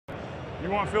You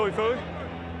want Philly Philly?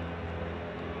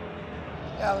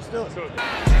 Yeah, let's do it.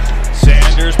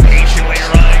 Sanders patiently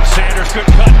running. Sanders good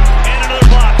cut. And another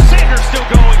block. Sanders still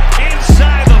going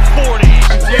inside the 40.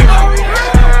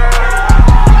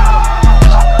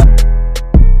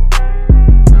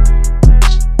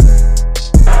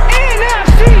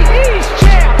 NFC East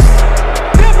champs.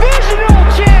 Divisional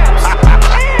champs.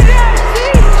 NFC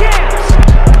champs.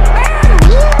 And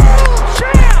world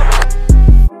champs.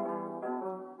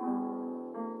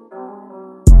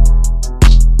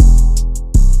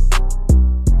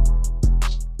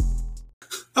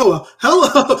 Oh, well.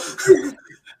 Hello.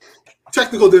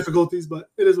 Technical difficulties, but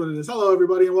it is what it is. Hello,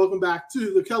 everybody, and welcome back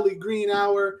to the Kelly Green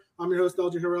Hour. I'm your host,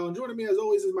 LJ Harrell, and joining me, as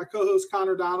always, is my co-host,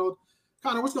 Connor Donald.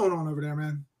 Connor, what's going on over there,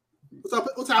 man? What's up?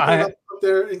 What's happening up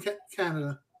there in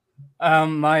Canada?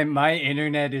 My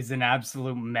internet is an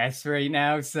absolute mess right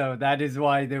now, so that is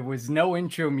why there was no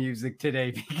intro music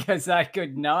today, because I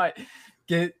could not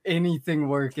get anything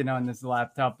working on this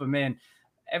laptop. But man,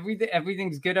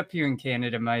 everything's good up here in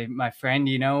Canada, my friend.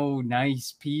 You know,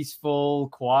 nice, peaceful,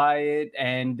 quiet,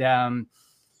 and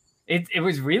it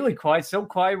was really quiet. So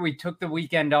quiet. We took the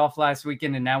weekend off last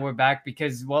weekend, and now we're back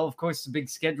because, well, of course, the big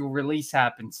schedule release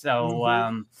happened.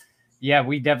 So yeah,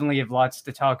 we definitely have lots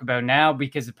to talk about now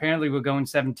because apparently we're going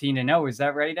 17-0. Is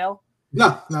that right, El?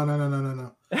 No.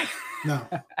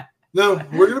 No,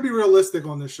 we're going to be realistic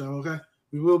on this show, okay?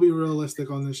 We will be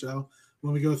realistic on this show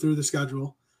when we go through the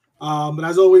schedule. But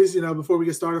as always, you know, before we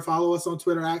get started, follow us on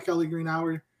Twitter at Kelly Green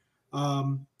Hour,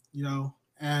 you know,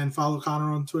 and follow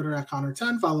Connor on Twitter at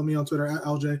Connor10. Follow me on Twitter at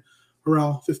LJ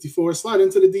Harrell54. Slide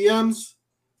into the DMs.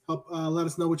 Help let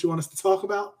us know what you want us to talk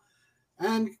about.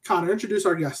 And Connor, introduce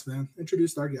our guests, man.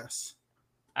 Introduce our guests.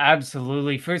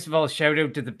 Absolutely. First of all, shout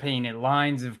out to the Painted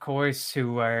Lines, of course,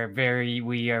 who are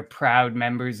we are proud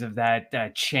members of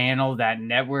that channel, that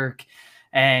network,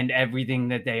 and everything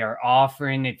that they are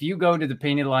offering. If you go to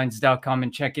thepaintedlines.com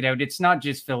and check it out, it's not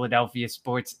just Philadelphia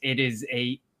sports. It is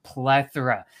a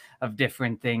plethora of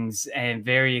different things, and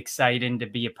very exciting to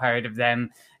be a part of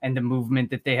them and the movement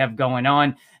that they have going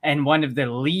on. And one of the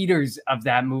leaders of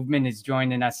that movement is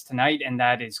joining us tonight, and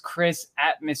that is Chris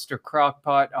at Mr.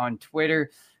 Crockpot on Twitter.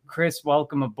 Chris,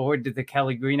 welcome aboard to the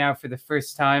Kelly Green Hour for the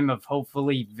first time of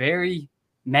hopefully very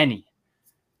many.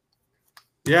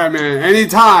 Yeah, man.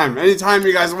 Anytime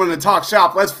you guys want to talk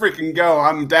shop, let's freaking go.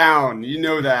 I'm down. You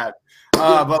know that.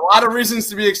 But a lot of reasons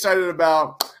to be excited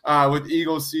about with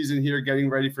Eagles season here,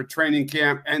 getting ready for training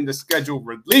camp and the schedule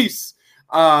release.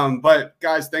 But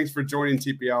guys, thanks for joining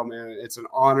TPL, man. It's an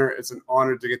honor. It's an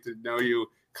honor to get to know you,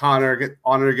 Connor.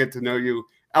 Honor to get to know you,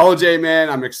 LJ, man.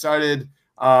 I'm excited.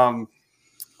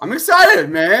 I'm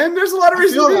excited, man. There's a lot of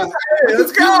reasons to be excited.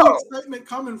 Let's go. The excitement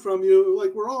coming from you.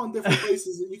 Like, we're all in different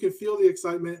places, and you can feel the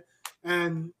excitement.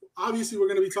 And obviously, we're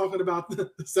going to be talking about the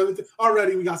 17.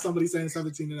 Already, we got somebody saying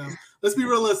 17-0. Let's be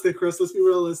realistic, Chris. Let's be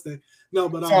realistic. No,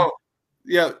 but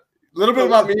yeah, a little bit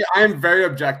about me. I am very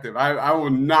objective. I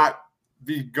will not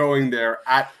be going there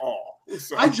at all.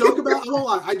 So. I joke about. I won't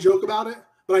lie. I joke about it,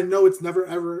 but I know it's never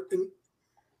ever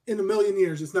in a million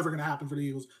years, it's never going to happen for the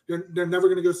Eagles. They're never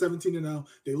going to go 17-0.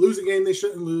 They lose a game they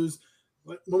shouldn't lose.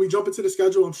 When we jump into the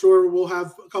schedule, I'm sure we'll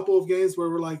have a couple of games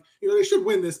where we're like, you know, they should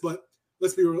win this, but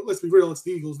let's be real. It's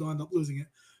the Eagles. They'll end up losing it.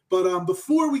 But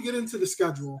before we get into the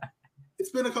schedule, it's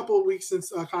been a couple of weeks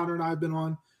since Connor and I have been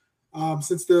on,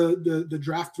 since the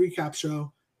draft recap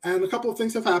show, and a couple of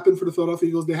things have happened for the Philadelphia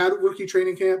Eagles. They had a rookie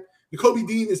training camp. Nakobe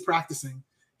Dean is practicing.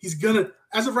 He's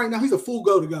as of right now, he's a full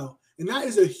go to go. And that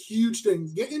is a huge thing.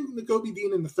 Getting Nakobe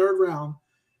Dean in the third round,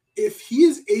 if he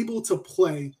is able to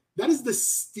play, that is the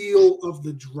steal of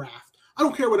the draft. I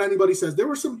don't care what anybody says. There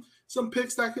were some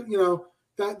picks that could, you know,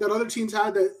 that other teams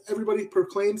had that everybody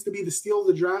proclaims to be the steal of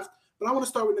the draft. But I want to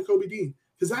start with Nakobe Dean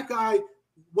because that guy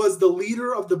was the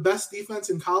leader of the best defense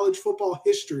in college football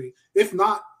history, if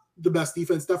not the best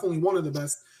defense, definitely one of the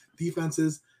best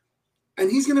defenses. And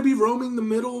he's going to be roaming the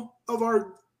middle of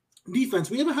our defense.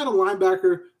 We haven't had a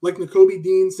linebacker like Nakobe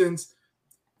Dean since,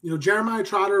 you know, Jeremiah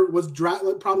Trotter was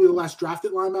probably the last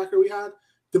drafted linebacker we had.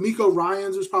 D'Amico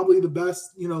Ryans was probably the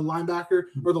best, you know, linebacker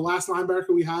or the last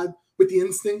linebacker we had with the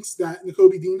instincts that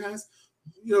Nakobe Dean has.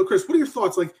 You know, Chris, what are your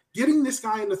thoughts? Like getting this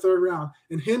guy in the third round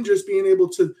and him just being able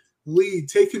to lead,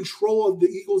 take control of the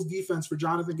Eagles defense for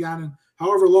Jonathan Gannon,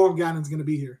 however long Gannon's going to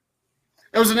be here.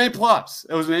 It was an A+.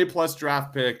 It was an A+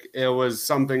 draft pick. It was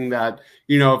something that,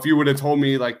 you know, if you would have told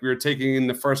me like we were taking in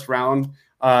the first round,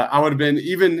 I would have been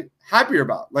even happier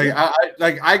about. Like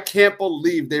I can't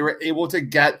believe they were able to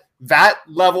get that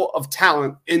level of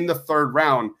talent in the third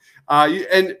round.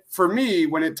 And for me,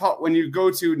 when you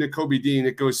go to Nakobe Dean,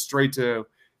 it goes straight to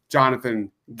Jonathan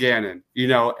Gannon,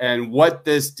 and what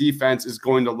this defense is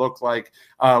going to look like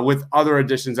with other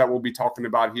additions that we'll be talking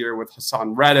about here with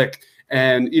Hassan Reddick.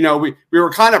 And, we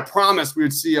were kind of promised we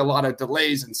would see a lot of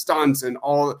delays and stunts and a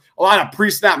lot of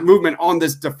pre-snap movement on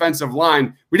this defensive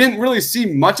line. We didn't really see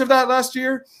much of that last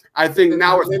year. I think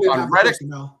now with Hassan Reddick,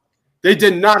 they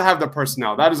did not have the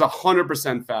personnel. That is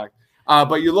 100% fact.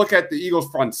 But you look at the Eagles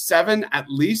front seven, at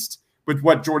least, with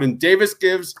what Jordan Davis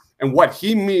gives and what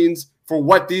he means for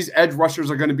what these edge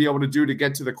rushers are going to be able to do to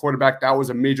get to the quarterback. That was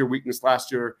a major weakness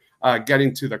last year,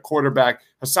 getting to the quarterback.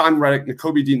 Hassan Reddick,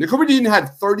 Nakobe Dean. Nakobe Dean had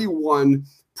 31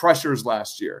 pressures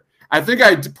last year. I think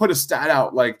I put a stat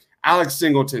out like Alex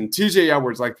Singleton, TJ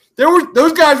Edwards. Like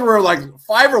those guys were like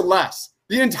 5 or less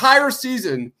the entire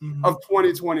season of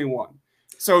 2021.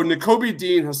 So Nakobe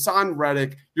Dean, Hassan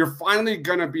Reddick, you're finally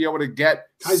going to be able to get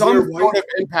some sort of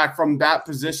impact from that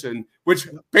position, which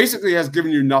basically has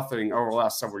given you nothing over the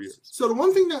last several years. So the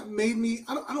one thing that made me,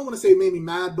 I don't want to say it made me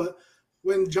mad, but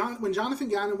when Jonathan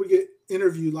Gannon would get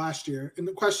interviewed last year, and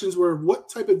the questions were, what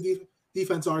type of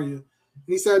defense are you? And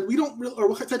he said, we don't really, or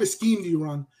what type of scheme do you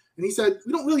run? And he said,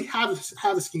 we don't really have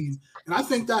a scheme. And I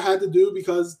think that had to do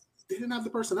because they didn't have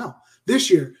the personnel. This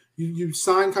year, you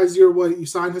signed Kaiser White, you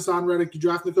signed Hassan Reddick, you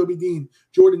draft Nakobe Dean,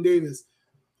 Jordan Davis.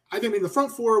 I think the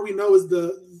front four we know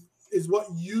is what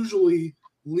usually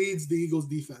leads the Eagles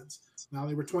defense. Now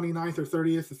they were 29th or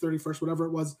 30th or 31st, whatever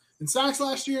it was, in sacks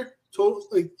last year.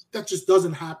 That just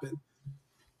doesn't happen.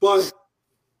 But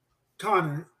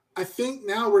Connor, I think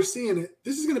now we're seeing it.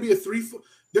 This is going to be a 3-4.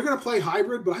 They're going to play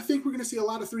hybrid, but I think we're going to see a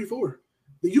lot of 3-4.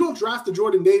 You don't draft the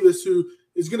Jordan Davis who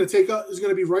is going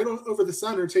to be right over the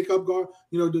center, take up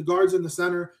the guards in the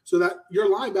center so that your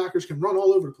linebackers can run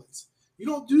all over the place. You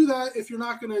don't do that if you're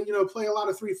not going to, play a lot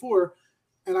of 3-4.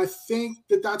 And I think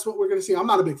that's what we're going to see. I'm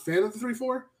not a big fan of the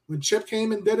 3-4. When Chip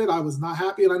came and did it, I was not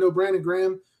happy. And I know Brandon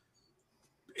Graham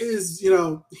is,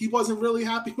 he wasn't really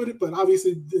happy with it, but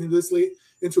obviously this late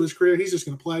into his career, he's just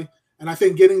going to play. And I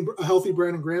think getting a healthy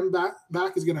Brandon Graham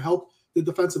back is going to help the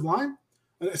defensive line,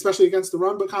 especially against the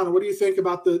run. But Connor, what do you think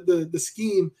about the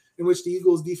scheme in which the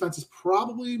Eagles defense is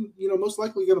probably, most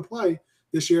likely going to play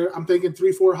this year? I'm thinking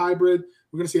 3-4 hybrid.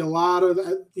 We're going to see a lot of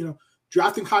that,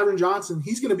 drafting Kyron Johnson.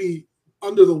 He's going to be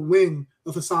under the wing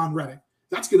of Hassan Reddick.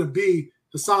 That's going to be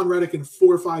Hassan Reddick in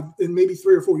 4 or 5, in maybe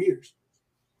 3 or 4 years.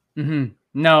 Mm-hmm.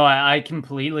 No, I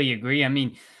completely agree. I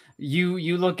mean,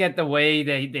 you look at the way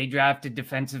they drafted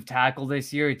defensive tackle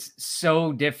this year. It's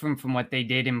so different from what they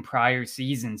did in prior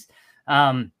seasons.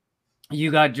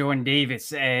 You got Jordan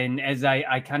Davis, and as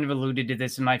I kind of alluded to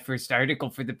this in my first article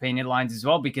for the Painted Lines as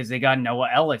well, because they got Noah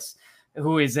Ellis,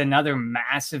 who is another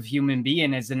massive human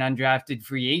being as an undrafted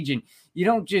free agent. You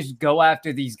don't just go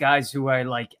after these guys who are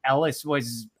like Ellis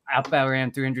was up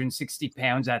around 360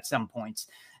 pounds at some points.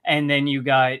 And then you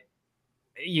got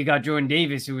Jordan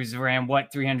Davis, who was around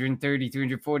 330,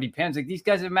 340 pounds. Like, these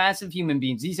guys are massive human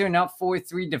beings. These are not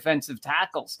 4-3 defensive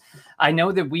tackles. I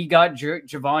know that we got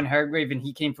Javon Hargrave, and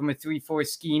he came from a 3-4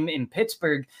 scheme in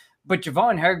Pittsburgh, but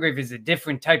Javon Hargrave is a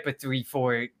different type of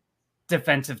 3-4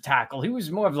 defensive tackle. He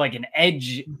was more of like an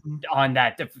edge on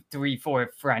that 3-4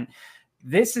 front.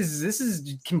 This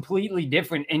is completely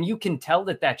different, and you can tell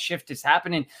that shift is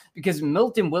happening because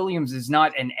Milton Williams is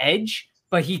not an edge,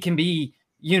 but he can be,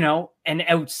 an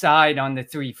outside on the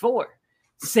 3-4.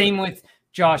 Same with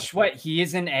Josh Sweat. He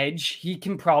is an edge. He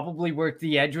can probably work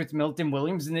the edge with Milton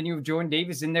Williams, and then you have Jordan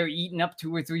Davis, and they're eating up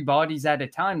 2 or 3 bodies at a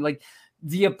time. Like,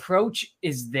 the approach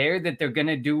is there that they're going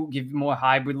to give more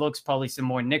hybrid looks, probably some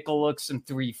more nickel looks, some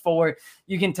 3-4.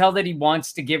 You can tell that he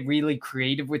wants to get really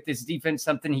creative with this defense,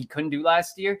 something he couldn't do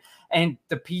last year. And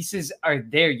the pieces are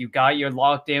there. You got your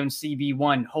lockdown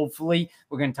CB1. Hopefully,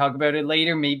 we're going to talk about it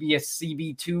later, maybe a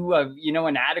CB2,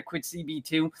 an adequate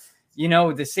CB2.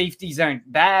 The safeties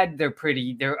aren't bad. They're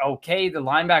okay. The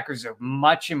linebackers are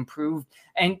much improved.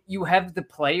 And you have the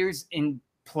players in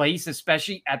place,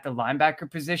 especially at the linebacker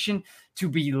position, to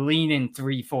be leaning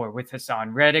 3-4 with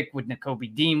Hassan Reddick, with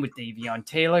Nakobe Dean, with Davion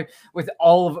Taylor, with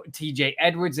all of TJ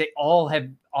Edwards. They all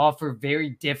offer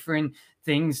very different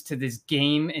things to this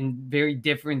game and very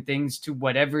different things to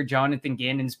whatever Jonathan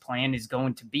Gannon's plan is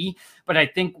going to be. But I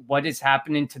think what is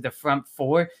happening to the front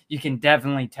four, you can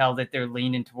definitely tell that they're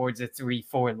leaning towards a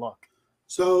 3-4 look.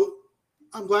 So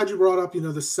I'm glad you brought up,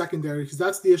 the secondary, because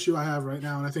that's the issue I have right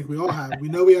now, and I think we all have. We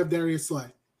know we have Darius Slay.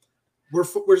 We're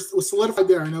solidified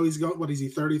there. I know he's going, what is he,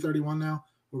 30, 31 now?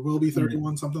 Or will be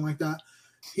 31, something like that.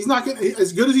 He's not getting,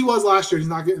 as good as he was last year, he's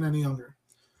not getting any younger.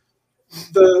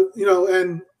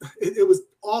 And it was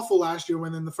awful last year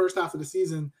when in the first half of the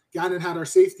season, Gannon had our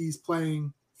safeties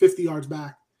playing 50 yards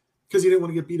back because he didn't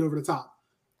want to get beat over the top.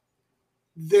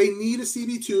 they need a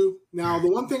CB2. Now, the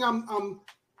one thing I'm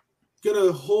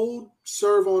gonna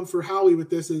serve on for Howie with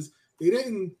this is they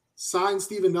didn't sign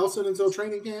Steven Nelson until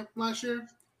training camp last year,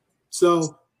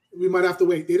 so we might have to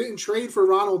wait. They didn't trade for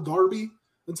Ronald Darby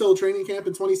until training camp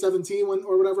in 2017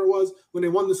 or whatever it was when they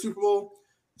won the Super Bowl.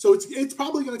 So it's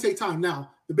probably going to take time.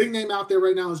 Now, the big name out there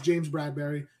right now is James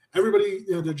Bradberry. Everybody,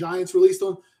 the Giants released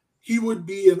him. He would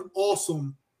be an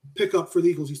awesome pickup for the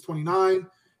Eagles. He's 29.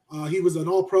 He was an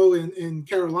All-Pro in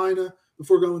Carolina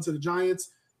before going to the Giants.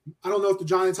 I don't know if the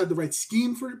Giants had the right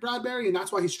scheme for Bradberry, and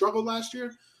that's why he struggled last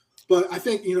year. But I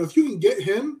think, if you can get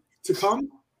him to come,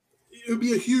 it would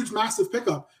be a huge, massive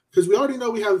pickup because we already know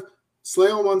we have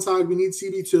Slay on one side. We need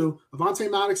CB2.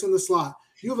 Avonte Maddox in the slot.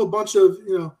 You have a bunch of,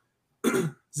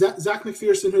 Zach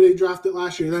McPherson, who they drafted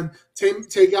last year. Then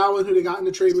Tay Gowan, who they got in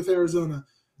the trade with Arizona.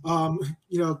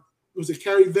 Was it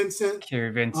Kerry Vincent?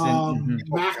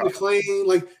 Mac McClain.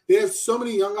 Like, they have so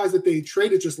many young guys that they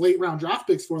traded just late round draft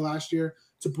picks for last year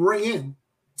to bring in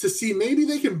to see maybe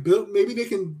they can build, maybe they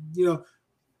can,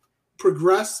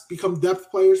 progress, become depth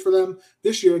players for them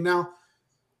this year. Now,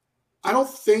 I don't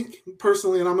think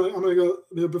personally, and I'm gonna go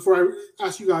before I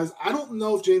ask you guys, I don't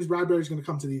know if James Bradberry is going to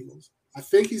come to the Eagles. I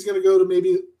think he's going to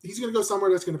go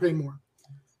somewhere that's going to pay more.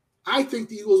 I think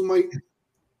the Eagles might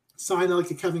sign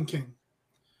like a Kevin King.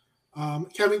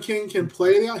 Kevin King can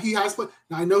play. He has played.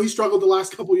 Now, I know he struggled the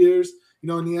last couple years. In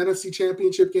the NFC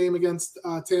Championship game against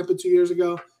Tampa 2 years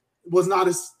ago, was not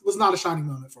a shining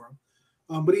moment for him.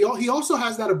 But he also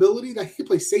has that ability that he can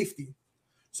play safety.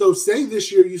 So say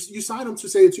this year you sign him to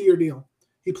say a 2-year deal.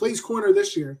 He plays corner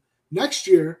this year. Next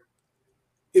year,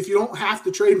 if you don't have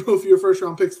to trade both of your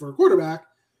first-round picks for a quarterback,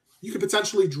 you could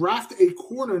potentially draft a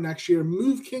corner next year,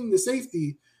 move King to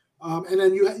safety, and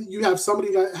then you have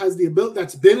somebody that has the ability,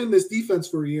 that's been in this defense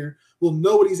for a year, will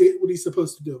know what he's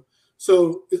supposed to do.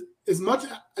 So as much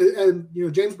and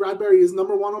James Bradberry is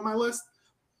number one on my list,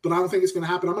 but I don't think it's going to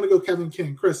happen. I'm going to go Kevin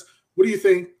King. Chris, what do you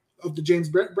think of the James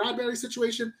Bradberry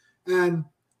situation? And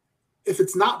if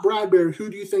it's not Bradberry, who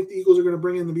do you think the Eagles are going to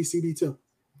bring in to be CB2?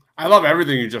 I love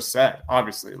everything you just said,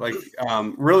 obviously. Like,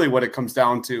 really what it comes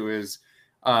down to is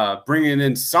bringing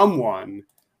in someone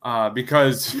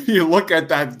because you look at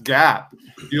that gap.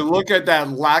 You look at that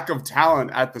lack of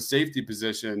talent at the safety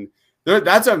position.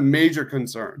 That's a major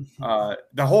concern.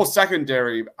 The whole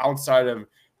secondary outside of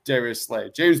Darius Slay.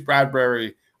 James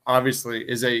Bradberry, obviously,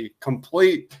 is a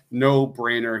complete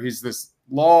no-brainer. He's this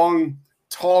long,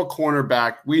 tall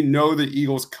cornerback. We know the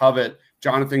Eagles covet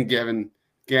Jonathan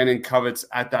Gannon covets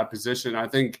at that position. I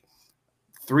think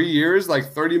 3 years,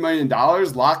 like $30 million,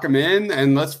 lock him in,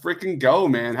 and let's freaking go,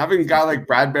 man. Having a guy like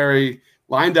Bradberry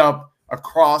lined up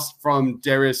across from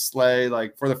Darius Slay,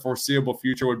 like for the foreseeable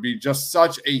future, would be just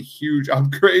such a huge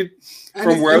upgrade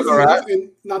from where they're at.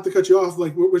 And not to cut you off,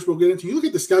 like which we'll get into. You look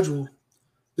at the schedule;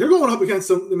 they're going up against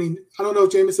some. I mean, I don't know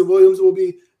if Jamison Williams will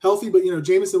be healthy, but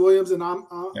Jamison Williams and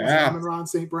Amon-Ra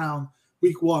St. Brown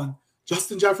week 1,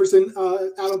 Justin Jefferson,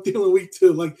 Adam Thielen week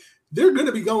 2. Like, they're going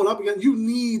to be going up against. You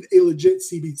need a legit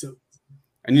CB2,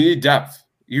 and you need depth.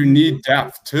 You need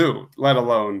depth too, let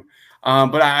alone.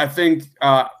 But I think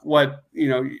what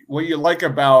you like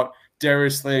about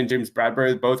Darius Slay and James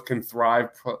Bradberry, both can thrive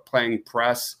playing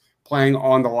press, playing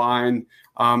on the line,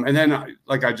 and then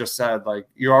like I just said, like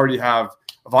you already have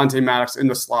Avonte Maddox in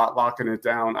the slot locking it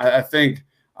down. I think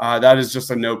that is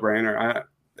just a no-brainer.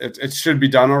 It should be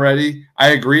done already. I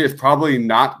agree. It's probably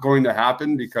not going to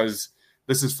happen because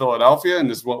this is Philadelphia and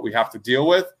this is what we have to deal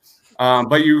with.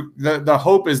 But the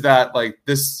hope is that like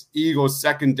this Eagles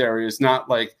secondary is not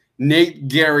like Nate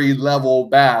Gary level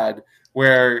bad,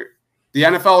 where the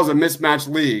NFL is a mismatched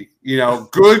league.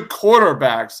 Good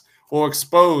quarterbacks will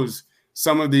expose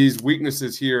some of these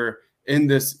weaknesses here in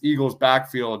this Eagles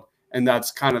backfield. And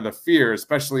that's kind of the fear,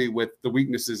 especially with the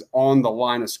weaknesses on the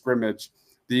line of scrimmage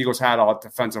the Eagles had on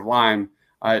defensive line.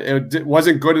 It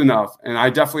wasn't good enough. And I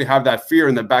definitely have that fear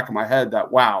in the back of my head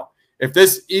that, wow, if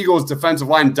this Eagles defensive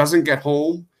line doesn't get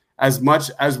home as much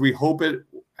as we hope it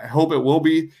will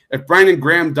be, if Brandon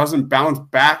Graham doesn't bounce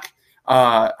back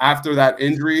after that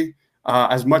injury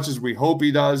as much as we hope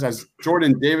he does, as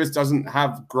Jordan Davis doesn't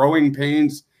have growing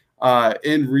pains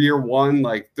in year 1,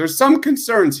 like there's some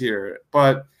concerns here.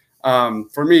 But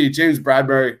for me, James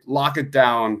Bradberry, lock it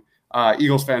down.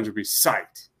 Eagles fans would be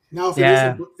psyched. Now,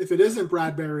 if it isn't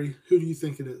Bradberry, who do you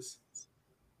think it is?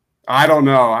 I don't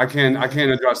know. I can't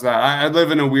address that. I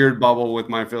live in a weird bubble with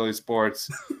my Philly sports.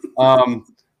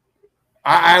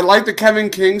 I like the Kevin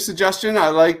King suggestion. I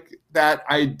like that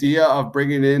idea of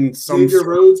bringing in some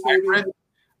Rhodes, hybrid.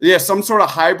 Yeah, some sort of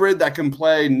hybrid that can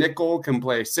play nickel, can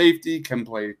play safety, can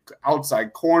play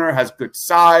outside corner, has good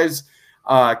size.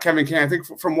 Kevin King, I think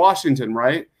from Washington,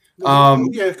 right?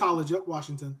 Yeah, college, yep,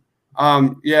 Washington.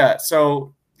 Yeah.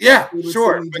 So yeah, With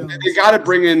sure. Sidney But Jones. they got to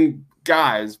bring in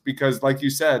guys because, like you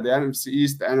said, the NFC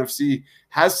East, the NFC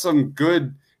has some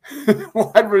good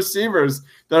wide receivers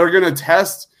that are going to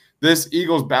test this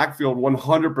Eagles backfield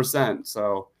 100%.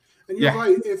 So, and you're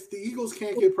right. If the Eagles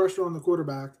can't get pressure on the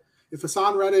quarterback, if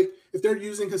they're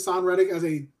using Hassan Reddick as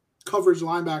a coverage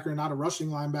linebacker, not a rushing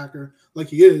linebacker like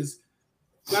he is,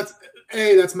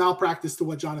 that's malpractice to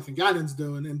what Jonathan Gannon's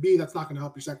doing, and B, that's not going to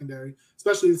help your secondary,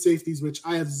 especially the safeties, which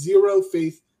I have zero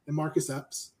faith in Marcus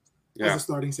Epps as a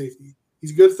starting safety.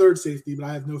 He's a good third safety, but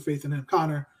I have no faith in him.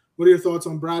 Connor, what are your thoughts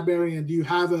on Bradbury? And do you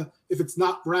have if it's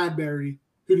not Bradbury,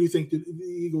 who do you think the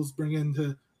Eagles bring in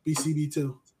to be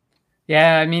CB2?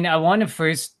 Yeah, I mean, I want to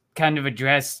first kind of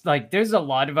address, like, there's a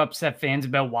lot of upset fans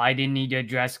about why didn't he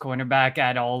address cornerback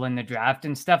at all in the draft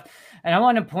and stuff. And I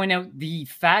want to point out the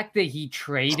fact that he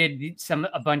traded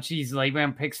a bunch of these late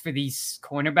round picks for these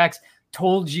cornerbacks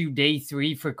told you day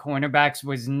 3 for cornerbacks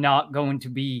was not going to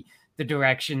be the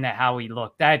direction that Howie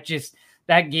looked. That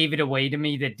gave it away to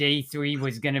me that day 3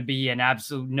 was going to be an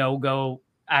absolute no-go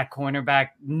at cornerback.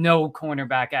 No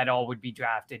cornerback at all would be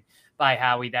drafted by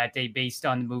Howie that day based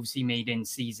on the moves he made in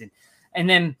season. And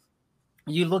then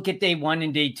you look at day 1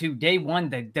 and day 2. Day 1,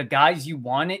 the guys you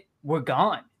wanted were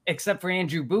gone, except for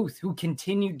Andrew Booth, who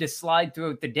continued to slide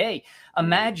throughout the day.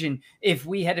 Imagine if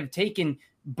we had have taken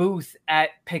Booth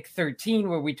at pick 13,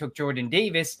 where we took Jordan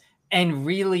Davis, and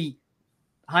really,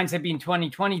 hindsight being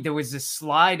 2020, there was a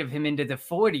slide of him into the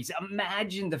 40s.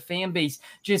 Imagine the fan base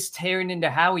just tearing into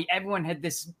Howie. Everyone had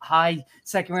this high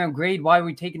second round grade. Why are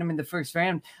we taking him in the first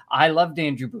round? I loved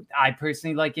Andrew Booth. I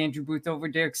personally like Andrew Booth over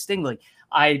Derek Stingley.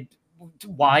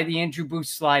 Why the Andrew Booth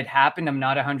slide happened, I'm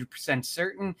not 100%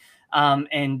 certain.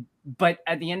 But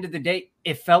at the end of the day,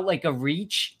 it felt like a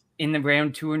reach in the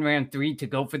round 2 and round 3 to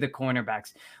go for the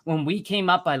cornerbacks. When we came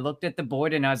up, I looked at the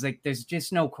board and I was like, there's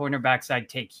just no cornerbacks I'd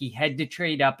take. He had to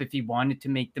trade up if he wanted to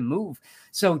make the move.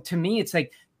 So to me, it's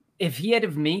like, if he had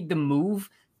have made the move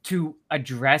to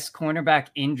address cornerback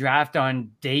in draft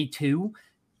on day 2,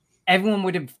 everyone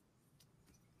would have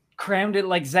crowned it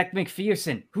like Zach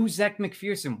McPherson. Who's Zach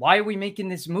McPherson? Why are we making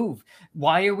this move?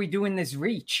 Why are we doing this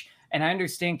reach? And I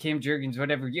understand Cam Jurgens,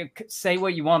 whatever. You say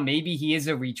what you want. Maybe he is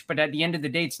a reach. But at the end of the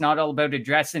day, it's not all about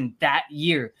addressing that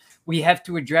year. We have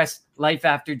to address life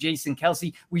after Jason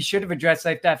Kelce. We should have addressed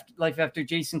life after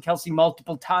Jason Kelce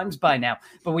multiple times by now.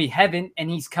 But we haven't, and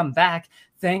he's come back.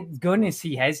 Thank goodness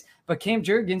he has. But Cam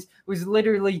Jurgens was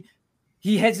literally...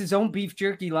 He has his own beef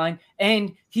jerky line,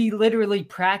 and he literally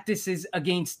practices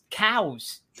against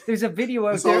cows. There's a video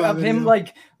out there of him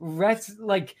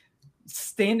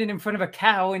standing in front of a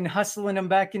cow and hustling him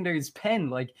back into his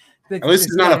pen. At least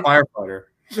he's not a firefighter.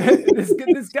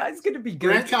 this guy's going to be good.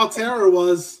 Grant Caltera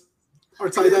was our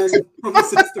tight end from the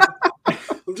system.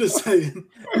 I'm just saying.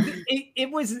 It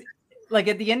was... Like,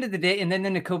 at the end of the day, and then the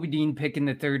Nakobe Dean pick in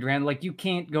the 3rd round, like, you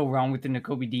can't go wrong with the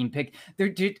Nakobe Dean pick.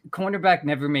 Cornerback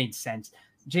never made sense.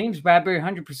 James Bradbury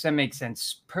 100% makes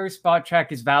sense. Per Spot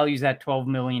Track, his value's at $12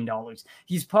 million.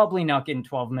 He's probably not getting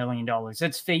 $12 million.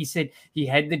 Let's face it. He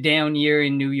had the down year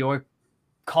in New York.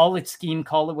 Call it scheme,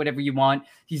 call it whatever you want.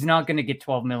 He's not going to get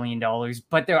 $12 million.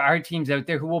 But there are teams out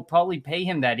there who will probably pay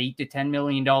him that $8 to $10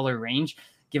 million range.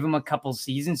 Give him a couple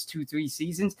seasons, 2-3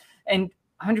 seasons, and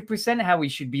 100% how we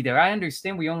should be there. I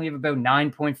understand we only have about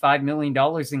 $9.5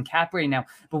 million in cap right now,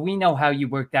 but we know how you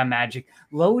work that magic.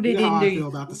 Load it into... How I feel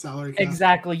about the salary cap.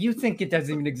 Exactly. You think it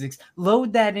doesn't even exist.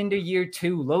 Load that into year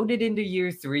 2. Load it into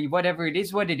year 3. Whatever it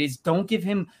is, what it is. Don't give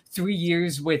him 3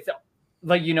 years with,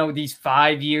 these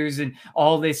 5 years and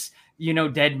all this,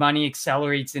 dead money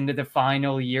accelerates into the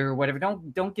final year or whatever.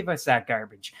 Don't give us that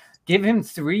garbage. Give him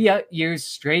 3 years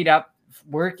straight up.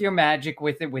 Work your magic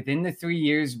with it within the 3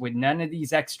 years with none of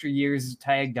these extra years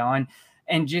tagged on,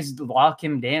 and just lock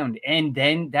him down. And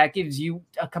then that gives you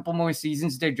a couple more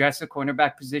seasons to address the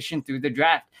cornerback position through the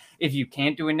draft. If you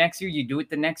can't do it next year, you do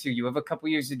it the next year. You have a couple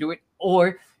years to do it,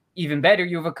 or even better,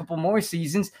 you have a couple more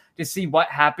seasons to see what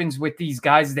happens with these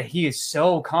guys that he is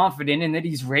so confident in that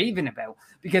he's raving about.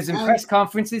 Because in press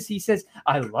conferences, he says,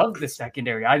 I love the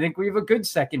secondary. I think we have a good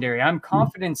secondary. I'm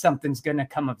confident something's going to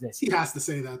come of this. He has to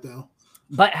say that, though.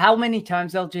 But how many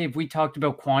times, LJ, have we talked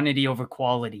about quantity over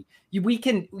quality? You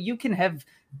can have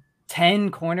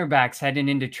 10 cornerbacks heading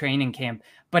into training camp,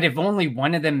 but if only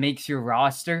one of them makes your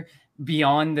roster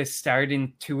beyond the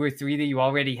starting 2 or 3 that you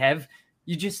already have,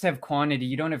 you just have quantity.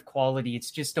 You don't have quality.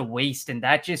 It's just a waste. And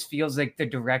that just feels like the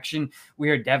direction we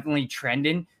are definitely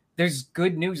trending there's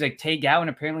good news. Like Tay Gowan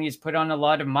apparently has put on a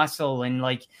lot of muscle, and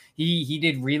like he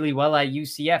did really well at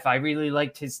UCF. I really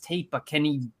liked his tape, but can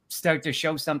he start to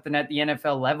show something at the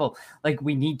NFL level? Like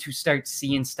we need to start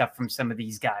seeing stuff from some of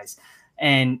these guys.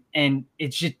 And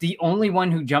it's just the only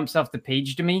one who jumps off the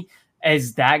page to me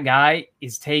as that guy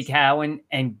is Tay Gowan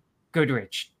and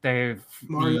Goodrich, the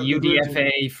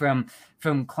UDFA from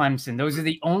Clemson. Those are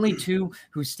the only two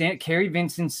who stand. Kerry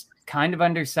Vincent's kind of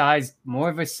undersized, more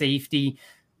of a safety.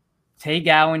 Tay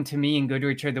Gowan to me and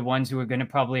Goodrich are the ones who are going to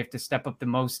probably have to step up the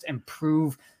most and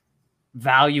prove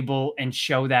valuable and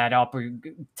show that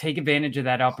take advantage of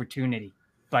that opportunity.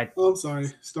 But I'm sorry,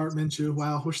 start Minshew.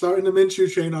 Wow, we're starting the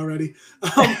Minshew train already.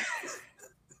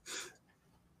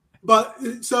 But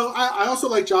so I also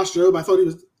like Josh Jobe. I thought he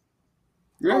was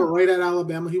all right at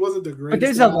Alabama. He wasn't the greatest. But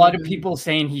there's a lot of people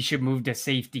saying he should move to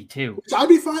safety too. Which I'd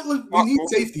be fine. Look, we need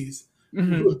safeties.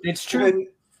 Mm-hmm. It's true.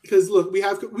 Because look,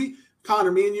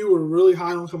 Connor, me and you were really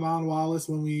high on Kavon Wallace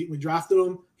when we drafted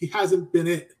him. He hasn't been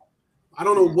it. I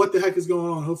don't know what the heck is going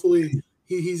on. Hopefully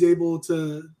he's able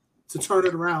to turn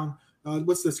it around.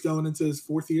 What's this, going into his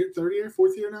fourth year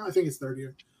now? I think it's third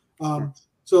year.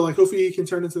 So like hopefully he can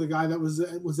turn into the guy that was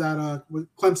at with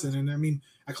Clemson. And I mean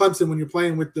at Clemson, when you're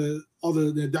playing with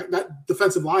that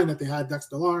defensive line that they had,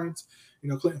 Dexter Lawrence,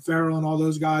 Clinton Farrell and all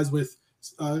those guys with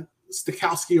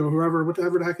Stikowski or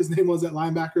whatever the heck his name was, that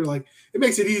linebacker, like it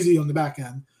makes it easy on the back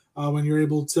end when you're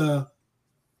able to,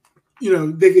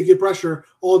 they could get pressure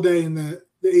all day in the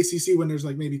ACC when there's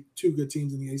like maybe two good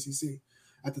teams in the ACC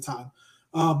at the time.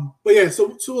 But yeah,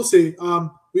 so we'll see.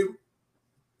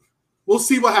 We'll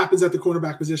see what happens at the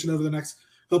cornerback position over the next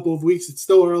couple of weeks. It's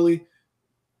still early.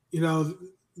 The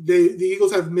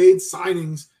Eagles have made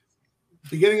signings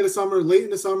beginning of the summer, late in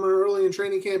the summer, early in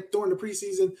training camp, during the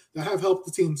preseason that have helped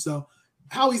the team. So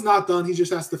Howie's not done. He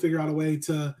just has to figure out a way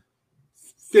to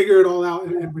figure it all out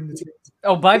and bring the team.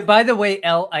 Oh, by the way,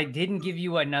 El, I didn't give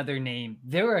you another name.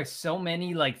 There are so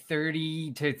many like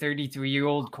 30 to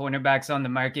 33-year-old cornerbacks on the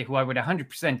market who I would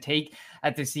 100% take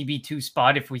at the CB2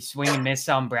 spot if we swing and miss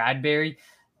on Bradbury.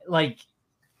 Like,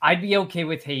 I'd be okay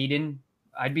with Hayden.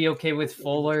 I'd be okay with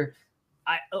Fuller.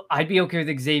 I'd be okay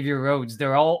with Xavier Rhodes.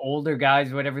 They're all older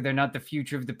guys, whatever. They're not the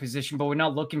future of the position, but we're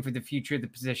not looking for the future of the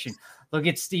position. Look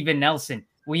at Steven Nelson.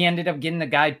 We ended up getting the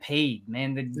guy paid,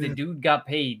 man. The dude got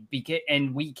paid,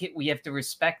 and we have to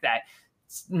respect that.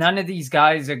 None of these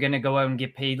guys are going to go out and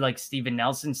get paid like Steven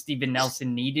Nelson. Steven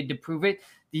Nelson needed to prove it.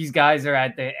 These guys are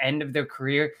at the end of their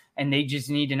career, and they just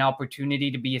need an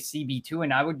opportunity to be a CB2,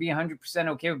 and I would be 100%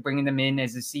 okay with bringing them in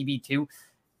as a CB2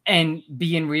 and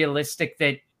being realistic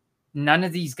that none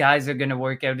of these guys are going to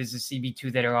work out as a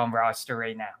CB2 that are on roster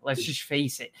right now. Let's just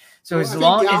face it. So as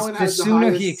long as the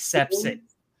sooner he accepts it.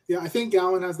 Yeah, I think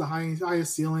Gowan has the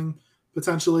highest ceiling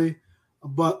potentially,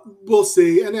 but we'll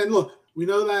see. And then look, we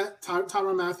know that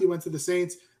Tyrann Mathieu went to the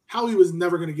Saints. Howie was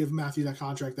never going to give Mathieu that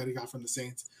contract that he got from the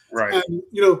Saints. Right. And,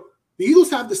 the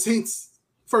Eagles have the Saints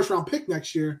first round pick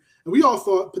next year. And we all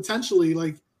thought potentially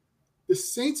like the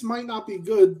Saints might not be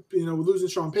good, with losing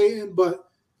Sean Payton, but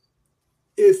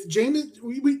if Jameis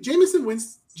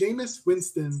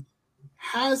Winston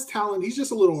has talent, he's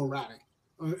just a little erratic.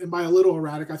 And by a little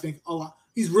erratic, I think a lot.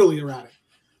 He's really erratic.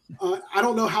 I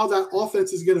don't know how that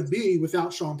offense is going to be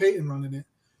without Sean Payton running it.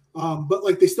 But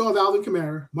like they still have Alvin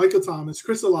Kamara, Michael Thomas,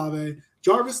 Chris Olave,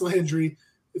 Jarvis Landry.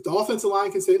 If the offensive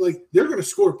line can stay, like they're going to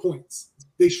score points.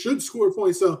 They should score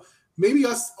points. So maybe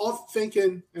us all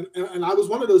thinking, and I was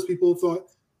one of those people who thought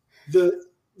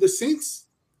the Saints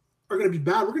are going to be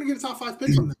bad. We're going to get a top 5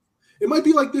 pick from them. It might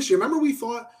be like this year. Remember we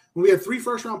thought when we had 3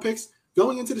 first-round picks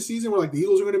going into the season, we're like the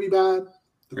Eagles are going to be bad,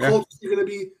 the Colts are going to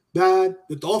be bad,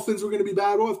 the Dolphins were going to be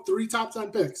bad. We'll have 3 top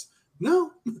 10 picks.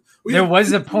 No. There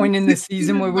was a point in the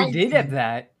season where we did have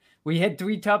that. We had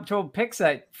 3 top 12 picks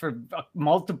for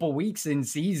multiple weeks in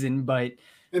season, but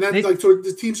and then so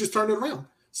the teams just turned it around.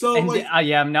 So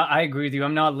I agree with you.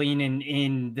 I'm not leaning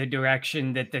in the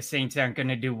direction that the Saints aren't going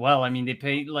to do well. I mean, they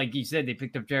paid, like you said, they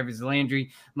picked up Jarvis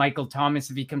Landry, Michael Thomas.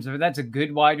 If he comes over, that's a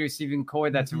good wide receiving core.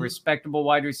 That's a respectable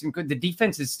wide receiving core. The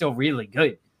defense is still really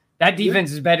good. That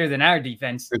defense is better than our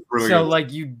defense. Really so, good.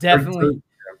 Like, you definitely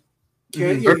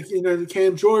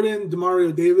Cam Jordan,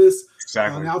 Demario Davis,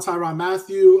 exactly. Now Tyrann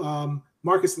Mathieu,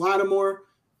 Marcus Lattimore,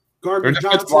 Gardner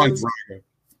Johnson.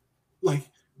 Like,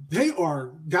 they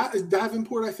are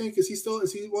Davenport, I think. Is he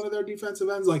one of their defensive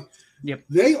ends? Like, yep.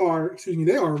 They are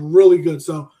really good.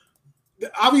 So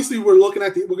obviously we're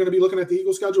going to be looking at the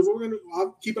Eagles schedule, but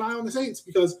I'll keep an eye on the Saints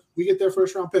because we get their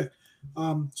first round pick.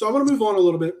 So I want to move on a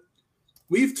little bit.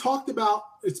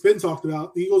 It's been talked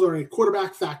about, the Eagles are a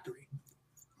quarterback factory.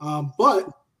 But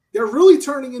they're really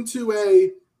turning into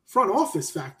a front office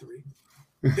factory.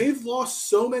 They've lost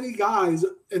so many guys,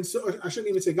 and so I shouldn't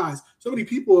even say guys, so many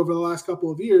people over the last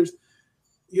couple of years.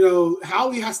 You know,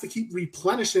 Howie has to keep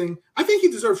replenishing. I think he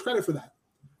deserves credit for that.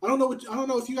 I don't know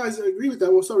if you guys agree with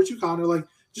that. We'll start with you, Connor. Like,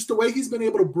 just the way he's been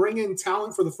able to bring in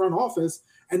talent for the front office,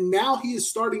 and now he is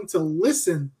starting to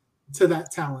listen to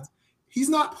that talent. He's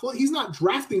not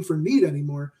drafting for need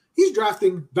anymore. He's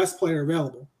drafting best player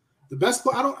available. The best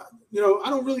player. I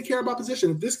don't really care about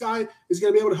position. If this guy is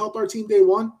going to be able to help our team day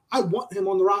one, I want him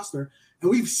on the roster. And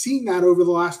we've seen that over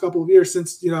the last couple of years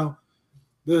since, you know,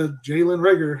 the Jalen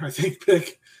Reagor, I think,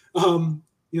 pick,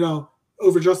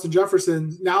 over Justin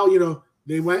Jefferson. Now, you know,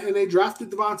 they went and they drafted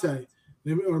Devontae.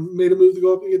 Or made a move to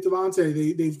go up and get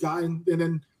Devontae. They've gotten, and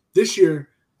then this year,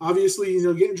 obviously, you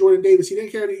know, getting Jordan Davis. He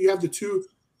didn't care that you have the two.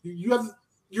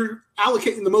 You're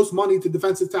allocating the most money to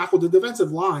defensive tackle, the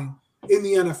defensive line in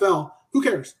the NFL. Who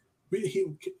cares?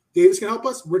 Davis can help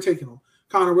us. We're taking him.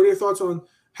 Connor, what are your thoughts on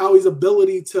Howie's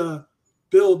ability to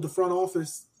build the front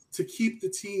office to keep the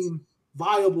team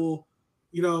viable?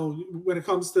 You know, when it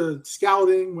comes to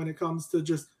scouting, when it comes to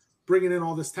just bringing in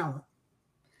all this talent.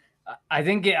 I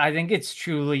think it's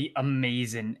truly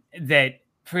amazing that,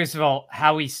 first of all,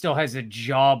 Howie still has a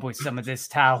job with some of this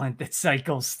talent that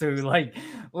cycles through. Like,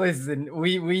 listen,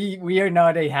 we are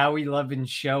not a Howie loving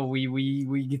show.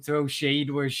 We throw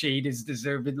shade where shade is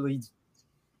deserves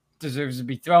to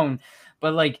be thrown.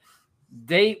 But like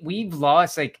we've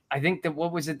lost, like, I think that,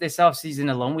 what was it, this offseason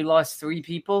alone, we lost 3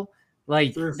 people.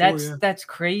 Like, that's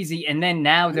crazy. And then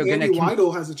now they're going to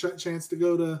Weidl has a chance to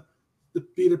go to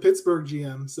be the Pittsburgh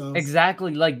GM. So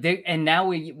exactly, like, and now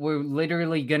we're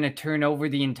literally going to turn over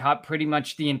pretty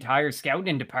much the entire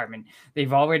scouting department.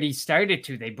 They've already started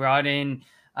to. They brought in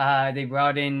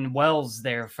Wells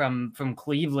there from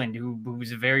Cleveland,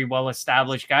 who's a very well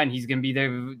established guy, and he's going to be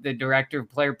the director of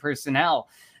player personnel.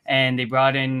 And they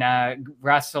brought in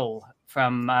Russell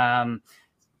from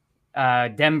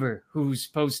Denver, who's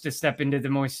supposed to step into the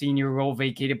more senior role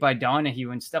vacated by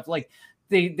Donahue and stuff. Like,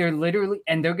 they're literally,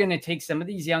 and they're going to take some of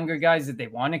these younger guys that they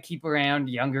want to keep around,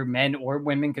 younger men or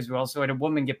women, because we also had a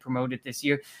woman get promoted this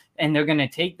year, and they're going to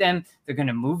take them, they're going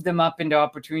to move them up into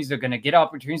opportunities, they're going to get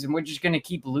opportunities, and we're just going to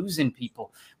keep losing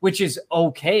people, which is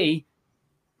okay.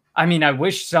 I mean, I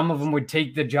wish some of them would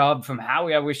take the job from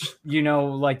Howie. I wish, you know,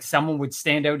 like, someone would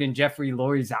stand out in Jeffrey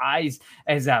Lurie's eyes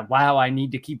as wow, I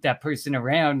need to keep that person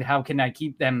around. How can I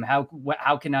keep them?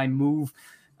 How can I move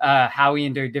Howie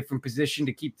into a different position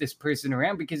to keep this person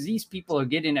around? Because these people are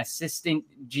getting assistant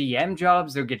GM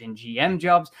jobs. They're getting GM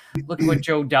jobs. Look at what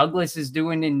Joe Douglas is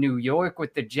doing in New York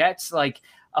with the Jets. Like,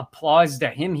 applause to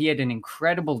him. He had an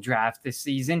incredible draft this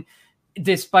season.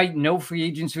 Despite no free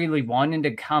agents really wanting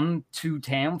to come to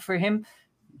town for him,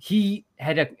 he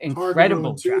had an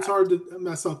incredible draft. It's hard to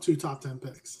mess up 2 top 10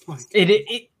 picks. Like, it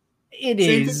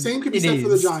is. Same could be said for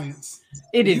the Giants.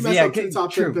 It is. Yeah, 2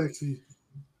 top 10 picks.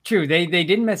 True. They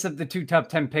didn't mess up the 2 top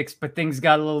 10 picks, but things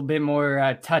got a little bit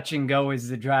more touch and go as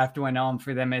the draft went on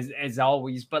for them, as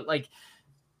always. But, like,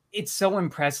 it's so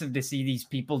impressive to see these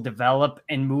people develop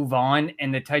and move on,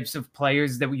 and the types of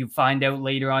players that you find out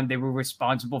later on they were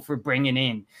responsible for bringing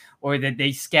in, or that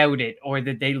they scouted, or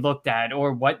that they looked at,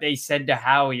 or what they said to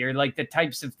Howie, or like the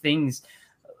types of things,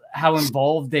 how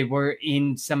involved they were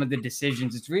in some of the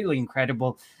decisions. It's really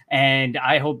incredible. And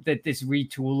I hope that this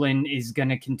retooling is going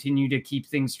to continue to keep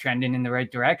things trending in the right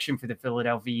direction for the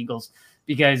Philadelphia Eagles,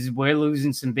 because we're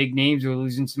losing some big names. We're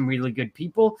losing some really good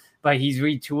people, but he's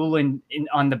retooling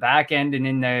on the back end and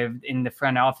in the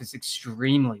front office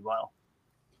extremely well.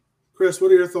 Chris,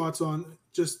 what are your thoughts on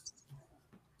just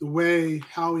the way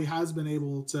Howie has been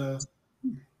able to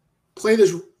play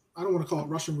this? I don't want to call it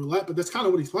Russian roulette, but that's kind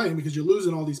of what he's playing, because you're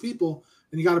losing all these people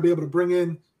and you got to be able to bring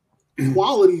in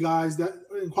quality guys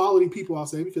and quality people, I'll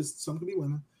say, because some can be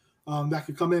women, that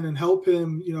could come in and help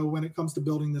him, you know, when it comes to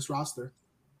building this roster.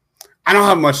 I don't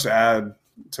have much to add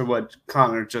to what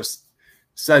Connor just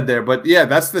said there, but yeah,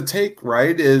 that's the take,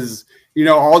 right? Is, you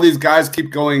know, all these guys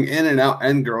keep going in and out,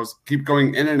 and girls keep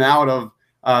going in and out of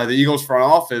the Eagles front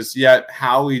office, yet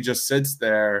Howie just sits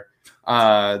there.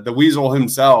 The weasel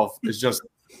himself is just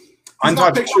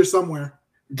untouched. Picture somewhere.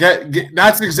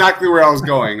 That's exactly where I was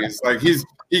going. It's like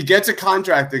he gets a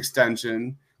contract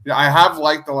extension. I have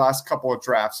liked the last couple of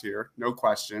drafts here, no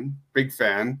question. Big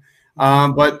fan.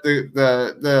 But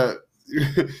the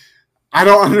I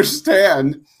don't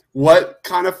understand what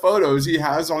kind of photos he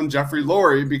has on Jeffrey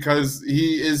Lurie, because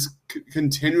he is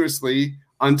continuously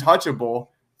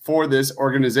untouchable for this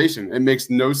organization. It makes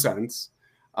no sense.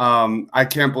 I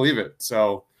can't believe it.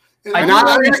 So, I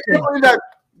can't believe that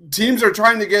teams are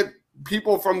trying to get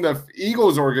people from the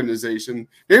Eagles organization.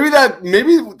 Maybe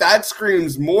that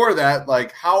screams more that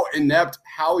like how inept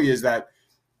Howie is, that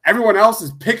everyone else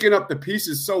is picking up the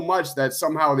pieces so much that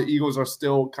somehow the Eagles are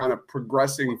still kind of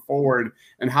progressing forward,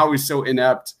 and Howie's so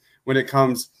inept when it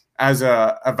comes as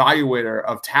a evaluator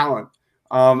of talent.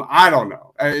 I don't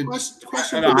know.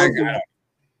 Question for both of you.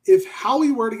 If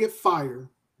Howie were to get fired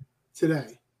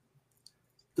today,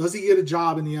 does he get a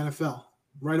job in the NFL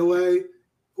right away,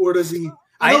 or does he?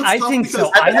 I think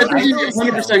so. I think he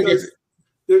 100% gets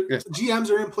it. GMs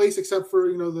are in place except for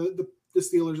the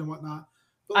Steelers and whatnot.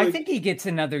 But I think he gets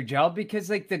another job because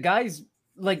like the guy's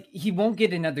like he won't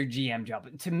get another GM job.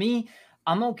 To me,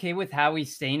 I'm okay with Howie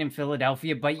staying in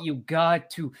Philadelphia, but you got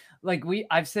to like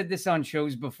I've said this on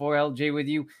shows before, LJ, with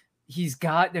you.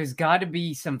 There's got to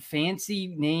be some fancy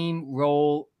name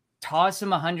role. Toss him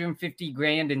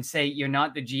 $150,000 and say you're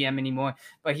not the GM anymore,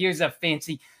 but here's a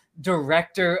fancy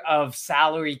director of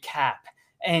salary cap,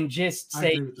 and just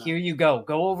say, here you go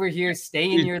over here,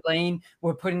 stay in your lane.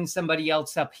 We're putting somebody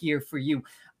else up here for you.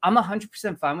 I'm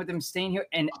 100% fine with him staying here,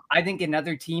 and I think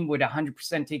another team would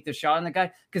 100% take the shot on the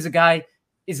guy because the guy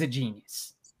is a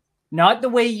genius. Not the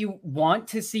way you want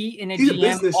to see in a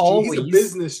GM always. He's a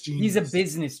business genius. He's a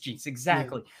business genius,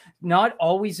 exactly. Yeah. Not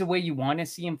always the way you want to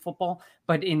see in football,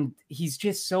 but he's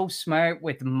just so smart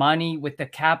with money, with the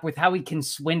cap, with how he can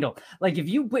swindle. Like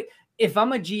if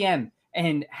I'm a GM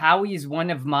and Howie is one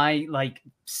of my like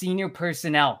senior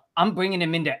personnel, I'm bringing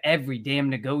him into every damn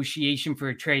negotiation for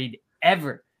a trade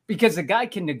ever because the guy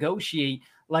can negotiate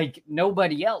like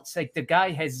nobody else. Like the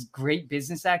guy has great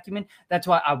business acumen. That's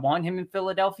why I want him in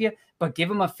Philadelphia, but give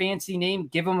him a fancy name,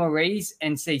 give him a raise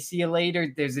and say, see you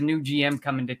later. There's a new GM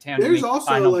coming to town. There's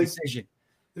also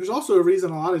a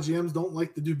reason a lot of GMs don't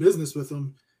like to do business with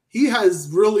him. He has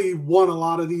really won a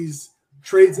lot of these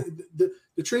trades.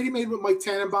 The trade he made with Mike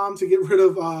Tannenbaum to get rid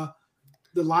of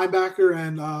the linebacker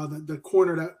and the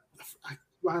corner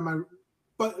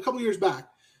but a couple years back,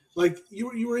 like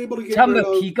you were able to get talking rid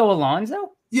about of Kiko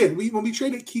Alonso. Yeah, when we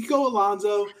traded Kiko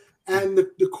Alonso and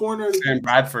the corner Sam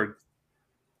Bradford.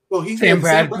 Well, he got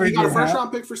a first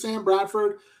round pick for Sam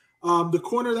Bradford. The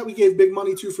corner that we gave big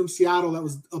money to from Seattle that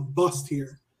was a bust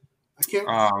here. I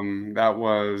can't. That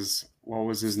was what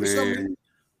was his name?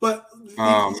 But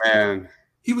man,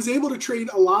 he was able to trade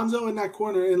Alonso in that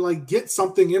corner and like get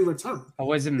something in return. Oh,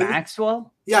 was it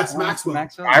Maxwell? Yes, Maxwell.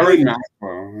 Byron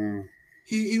Maxwell.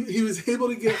 He was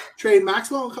able to trade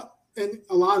Maxwell and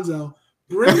Alonso,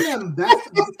 bring them back,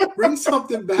 bring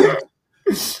something back.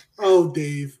 Oh,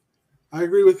 Dave, I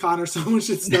agree with Connor. Someone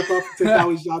should step up and take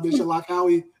Howie's job. They should lock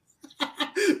Howie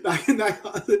back in that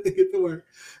closet to get to work.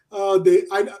 Oh,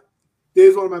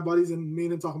 Dave's one of my buddies, and me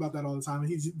and him talk about that all the time.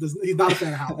 He's not a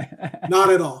fan of Howie, not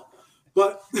at all.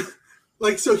 But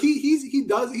like, so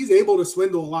he's able to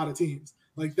swindle a lot of teams.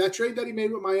 Like that trade that he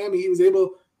made with Miami, he was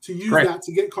able to use that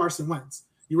to get Carson Wentz.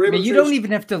 You don't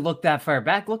even have to look that far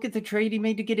back. Look at the trade he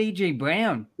made to get AJ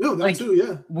Brown. No, that too,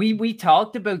 yeah. We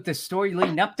talked about the story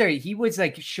leading up there. He was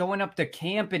like showing up to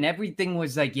camp and everything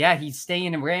was like, yeah, he's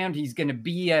staying around. He's going to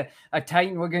be a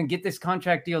Titan. We're going to get this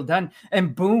contract deal done.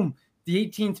 And boom, the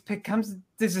 18th pick comes.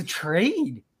 There's a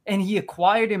trade. And he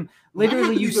acquired him.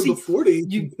 Literally, you see before the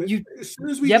 18th as soon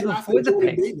as we before the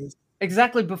pick. Davis.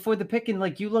 Exactly, before the pick. And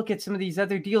like you look at some of these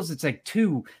other deals, it's like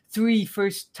 2-3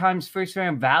 first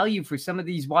round value for some of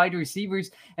these wide receivers.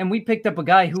 And we picked up a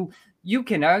guy who you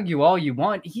can argue all you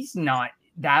want. He's not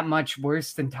that much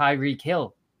worse than Tyreek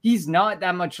Hill. He's not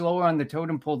that much lower on the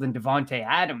totem pole than Devontae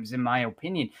Adams, in my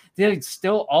opinion. They're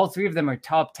still, all three of them are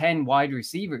top 10 wide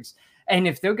receivers. And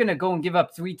if they're going to go and give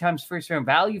up 3 times first round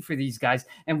value for these guys,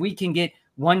 and we can get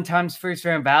 1 times first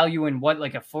round value in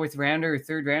like a 4th rounder or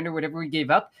 3rd rounder, whatever we gave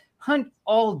up, hunt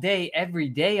all day, every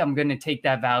day. I'm going to take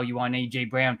that value on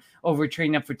AJ Brown over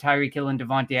trading up for Tyreek Hill and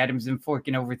Devontae Adams and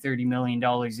forking over $30 million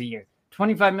a year.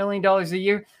 $25 million a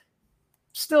year,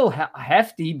 still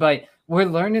hefty, but we're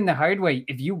learning the hard way.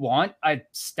 If you want a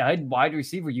stud wide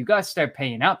receiver, you got to start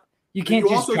paying up. You can't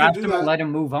just draft him and let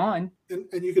him move on. And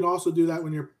you can also do that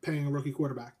when you're paying a rookie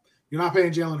quarterback. You're not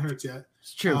paying Jalen Hurts yet.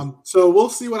 It's true. So we'll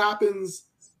see what happens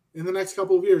in the next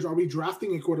couple of years. Are we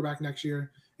drafting a quarterback next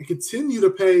year and continue to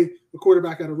pay the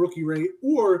quarterback at a rookie rate?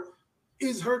 Or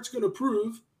is Hurts going to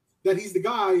prove that he's the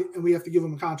guy and we have to give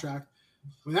him a contract?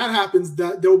 When that happens,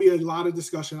 that there will be a lot of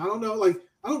discussion. I don't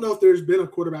know if there's been a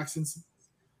quarterback since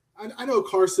I know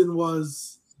Carson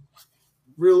was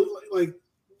really like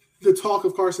the talk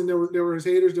of Carson. There were his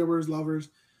haters, there were his lovers.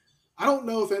 I don't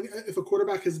know if a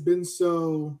quarterback has been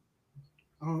so.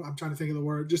 I'm trying to think of the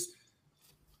word. Just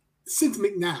since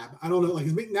McNabb, I don't know. Like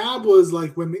McNabb was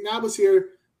like when McNabb was here,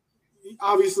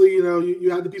 obviously, you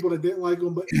had the people that didn't like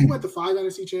him, but he went to 5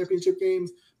 NFC Championship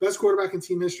games, best quarterback in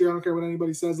team history. I don't care what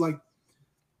anybody says. Like,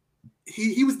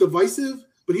 he was divisive,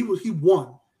 but he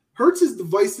won. Hurts is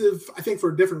divisive, I think, for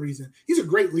a different reason. He's a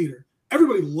great leader.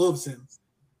 Everybody loves him.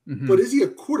 Mm-hmm. But is he a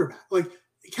quarterback? Like,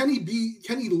 can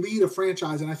he lead a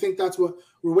franchise? And I think that's what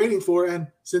we're waiting for. And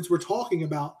since we're talking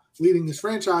about leading this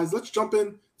franchise, let's jump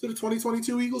in to the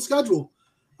 2022 Eagles schedule.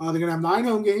 They're going to have 9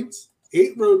 home games,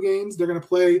 8 road games. They're going to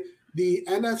play the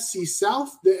NFC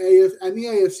South, the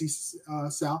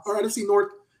AFC South, or NFC North,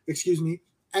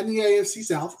 and the AFC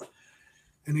South.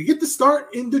 And they get to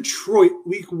start in Detroit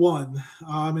week 1.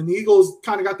 And the Eagles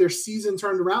kind of got their season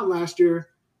turned around last year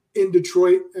in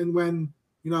Detroit. And when,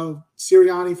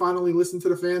 Sirianni finally listened to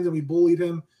the fans and we bullied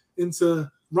him into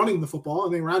running the football,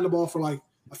 and they ran the ball for like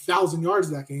 1,000 yards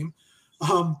that game.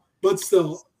 But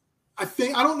still, I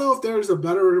don't know if there's a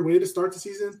better way to start the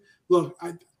season. Look,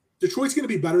 Detroit's going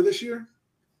to be better this year.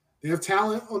 They have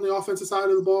talent on the offensive side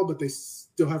of the ball, but they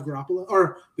still have Garoppolo,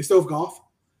 or they still have Goff.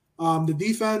 The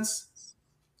defense,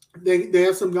 they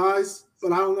have some guys,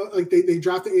 but I don't know. Like they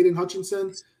drafted Aiden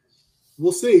Hutchinson.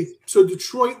 We'll see. So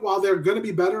Detroit, while they're going to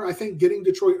be better, I think getting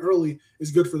Detroit early is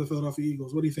good for the Philadelphia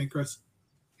Eagles. What do you think, Chris?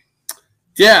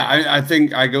 Yeah, I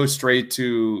think I go straight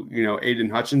to Aiden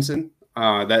Hutchinson.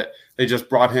 That they just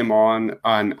brought him on,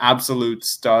 an absolute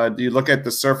stud. You look at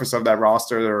the surface of that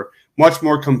roster; they're much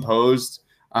more composed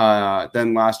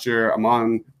than last year.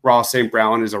 Amon-Ra St.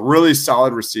 Brown is a really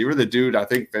solid receiver. The dude, I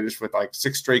think, finished with like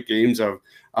 6 straight games of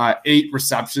 8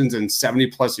 receptions and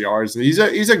 70+ yards. He's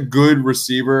a good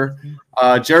receiver.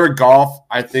 Jared Goff,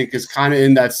 I think, is kind of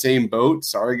in that same boat.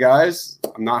 Sorry, guys,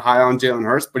 I'm not high on Jalen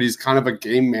Hurts, but he's kind of a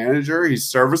game manager. He's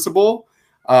serviceable,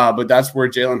 but that's where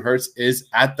Jalen Hurts is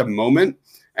at the moment.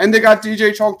 And they got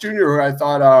DJ Chalk Jr., who I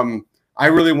thought I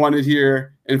really wanted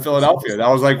here in Philadelphia. That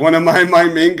was like one of my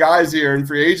main guys here in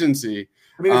free agency.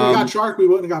 I mean, if we got Shark, we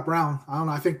wouldn't have got Brown. I don't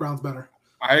know. I think Brown's better.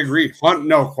 I agree.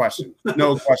 No question.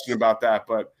 No question about that.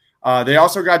 But they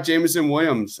also got Jameson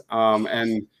Williams,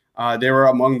 and they were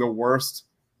among the worst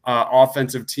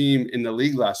offensive team in the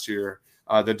league last year,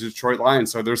 the Detroit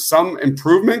Lions. So there's some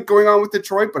improvement going on with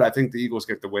Detroit, but I think the Eagles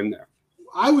get the win there.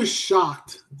 I was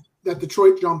shocked that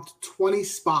Detroit jumped 20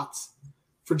 spots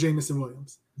for Jameson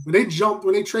Williams. When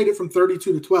they traded from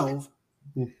 32 to 12,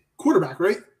 quarterback,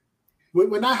 right?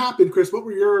 When that happened, Chris, what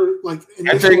were your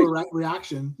initial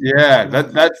reaction? Yeah,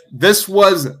 this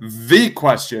was the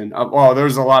question.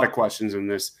 There's a lot of questions in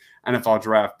this NFL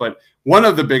draft, but one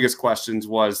of the biggest questions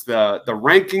was the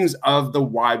rankings of the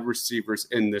wide receivers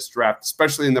in this draft,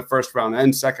 especially in the first round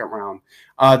and second round.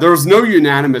 There was no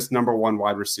unanimous number 1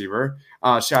 wide receiver.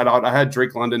 Shout out, I had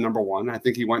Drake London number 1. I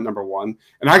think he went number 1,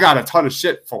 and I got a ton of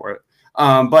shit for it.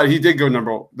 But he did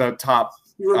go the top.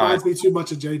 He reminds me too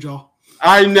much of J-Jaw.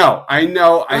 I know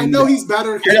he's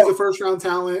better because he's a first-round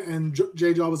talent, and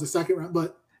J-Jaw was a second-round,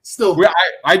 but still.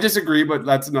 I disagree, but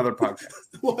that's another podcast.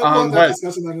 We'll have that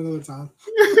discussion at another time.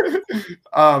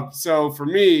 So for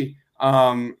me,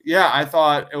 I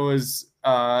thought it was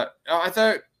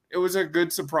a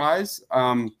good surprise.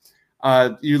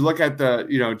 You look at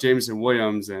the Jameson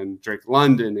Williams and Drake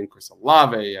London and Chris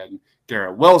Olave and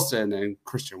Garrett Wilson and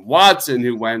Christian Watson,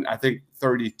 who went, I think,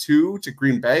 32 to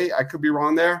Green Bay. I could be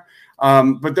wrong there.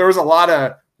 But there was a lot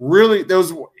of there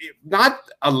was not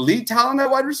elite talent at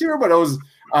wide receiver, but it was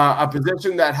a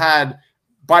position that had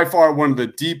by far one of the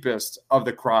deepest of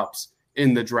the crops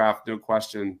in the draft, no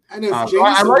question. And if I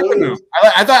like the move.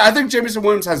 I think Jameson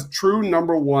Williams has true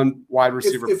number 1 wide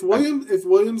receiver. If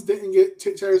Williams didn't get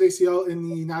tear his ACL in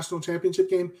the national championship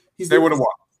game, they would have won.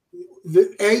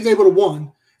 They would have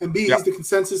won, and B, he's the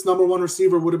consensus number 1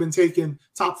 receiver, would have been taken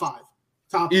top 5.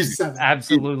 Top Easy. 7.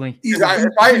 Absolutely.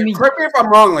 Correct me if I'm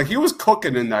wrong. He was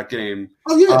cooking in that game.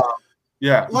 Oh yeah.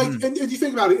 Yeah. And if you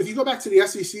think about it, if you go back to the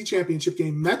SEC championship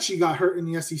game, Mechie got hurt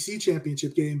in the SEC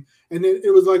championship game, and then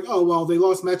it was like, oh well, they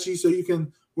lost Mechie, so you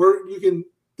can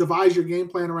devise your game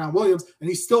plan around Williams, and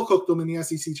he still cooked them in the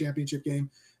SEC championship game.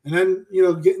 And then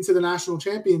getting to the national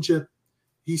championship,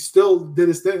 he still did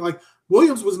his thing. Like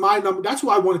Williams was my number. That's who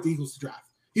I wanted the Eagles to draft.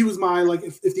 He was my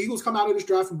if the Eagles come out of this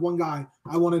draft with one guy,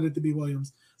 I wanted it to be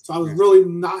Williams. So I was really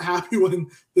not happy when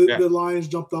the Lions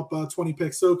jumped up 20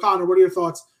 picks. So Connor, what are your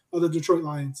thoughts of the Detroit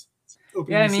Lions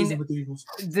opening the season with the Eagles?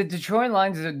 The Detroit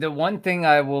Lions, the one thing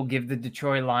I will give the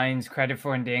Detroit Lions credit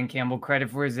for and Dan Campbell credit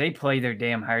for is they play their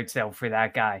damn hearts out for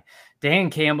that guy. Dan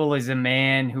Campbell is a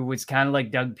man who was kind of like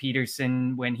Doug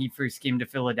Peterson when he first came to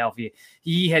Philadelphia.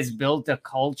 He has built a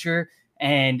culture,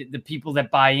 and the people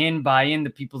that buy in. The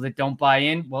people that don't buy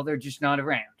in, well, they're just not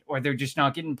around, or they're just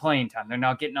not getting playing time. They're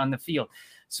not getting on the field.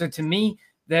 So to me,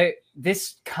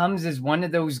 this comes as one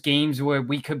of those games where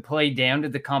we could play down to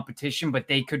the competition, but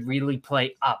they could really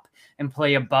play up and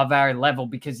play above our level,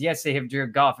 because yes, they have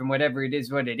Jared Goff, and whatever it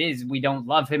is, what it is, we don't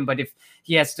love him. But if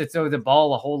he has to throw the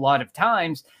ball a whole lot of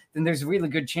times, then there's a really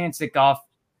good chance that Goff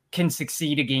can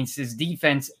succeed against his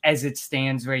defense as it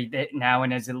stands right now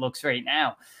and as it looks right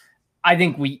now. I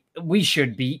think we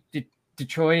should beat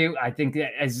Detroit. I think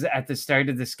as at the start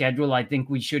of the schedule, I think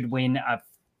we should win a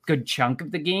good chunk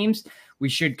of the games. We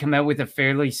should come out with a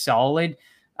fairly solid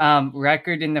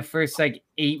record in the first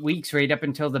 8 weeks, right up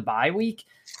until the bye week.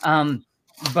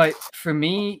 But for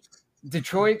me,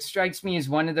 Detroit strikes me as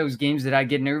one of those games that I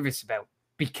get nervous about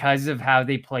because of how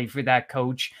they play for that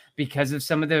coach, because of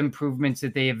some of the improvements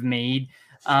that they have made.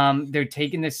 They're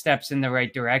taking the steps in the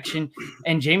right direction.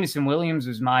 And Jameson Williams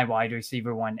was my wide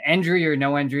receiver one. Injury or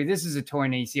no injury, this is a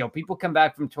torn ACL. People come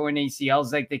back from torn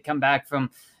ACLs like they come back from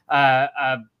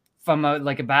a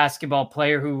basketball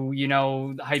player who,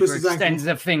 hyperextends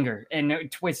a finger and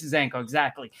twists his ankle.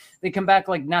 Exactly. They come back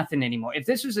like nothing anymore. If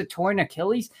this was a torn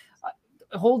Achilles,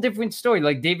 a whole different story,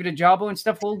 like David Ojabo and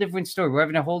stuff, whole different story. We're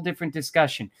having a whole different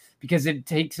discussion because it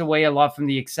takes away a lot from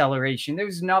the acceleration.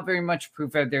 There's not very much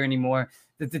proof out there anymore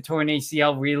that the torn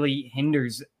ACL really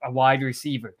hinders a wide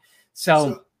receiver.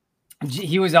 So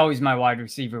he was always my wide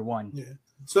receiver one. Yeah.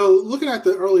 So looking at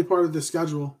the early part of the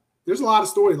schedule, there's a lot of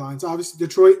storylines. Obviously,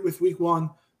 Detroit with week 1,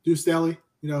 Deuce Staley.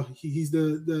 He's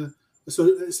the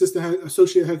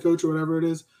associate head coach or whatever it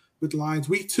is with the Lions.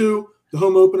 Week 2, the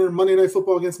home opener, Monday Night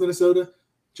Football against Minnesota.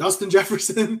 Justin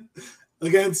Jefferson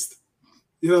against,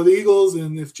 the Eagles.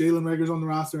 And if Jalen Reagor's on the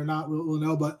roster or not, we'll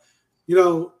know. But,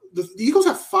 the Eagles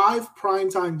have 5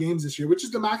 primetime games this year, which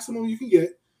is the maximum you can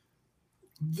get.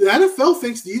 The NFL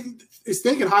is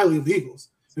thinking highly of the Eagles.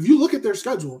 If you look at their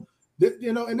schedule,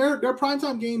 and their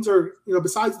primetime games are,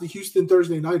 besides the Houston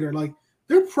Thursday nighter,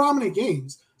 they're prominent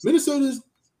games. Minnesota's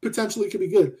potentially could be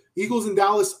good. Eagles and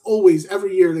Dallas always,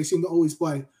 every year, they seem to always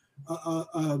play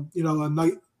a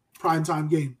night primetime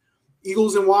game.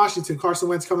 Eagles in Washington, Carson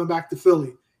Wentz coming back to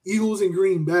Philly. Eagles in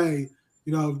Green Bay,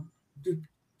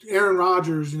 Aaron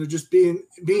Rodgers, just being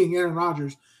Aaron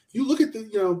Rodgers. You look at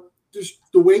just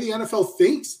the way the NFL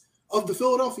thinks of the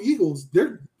Philadelphia Eagles,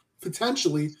 they're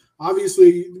potentially,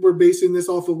 obviously, we're basing this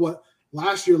off of what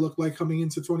last year looked like coming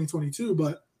into 2022,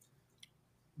 but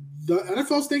the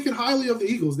NFL's thinking highly of the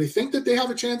Eagles. They think that they have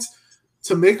a chance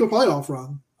to make a playoff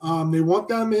run. They want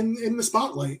them in the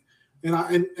spotlight.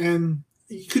 And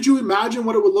could you imagine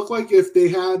what it would look like if they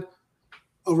had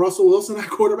a Russell Wilson at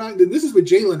quarterback? This is with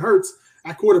Jalen Hurts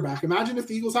at quarterback. Imagine if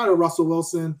the Eagles had a Russell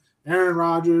Wilson, Aaron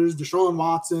Rodgers, Deshaun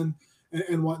Watson,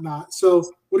 and whatnot. So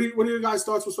what are your guys'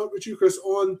 thoughts? What's up with you, Chris,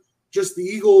 on just the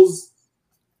Eagles,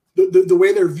 the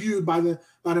way they're viewed by the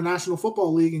National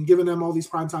Football League and giving them all these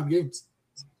primetime games?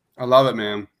 I love it,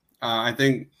 man. I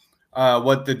think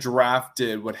what the draft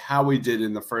did, what Howie did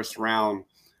in the first round,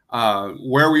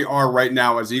 where we are right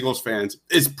now as Eagles fans,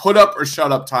 is put up or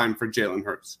shut up time for Jalen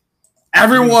Hurts.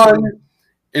 Everyone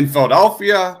in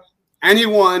Philadelphia,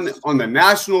 anyone on the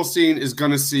national scene is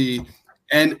going to see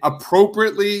and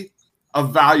appropriately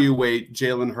evaluate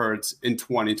Jalen Hurts in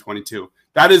 2022.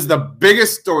 That is the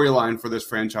biggest storyline for this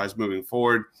franchise moving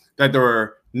forward, that there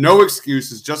are no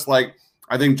excuses, just like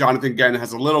I think Jonathan Gannon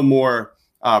has a little more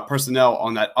personnel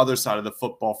on that other side of the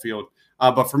football field.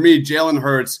 But for me, Jalen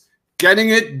Hurts, getting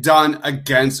it done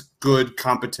against good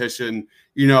competition.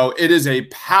 It is a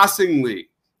passing league.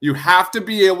 You have to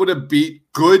be able to beat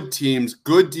good teams,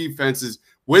 good defenses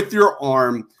with your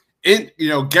arm,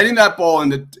 getting that ball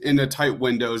in the tight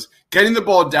windows, getting the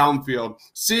ball downfield,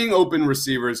 seeing open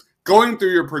receivers, going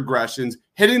through your progressions,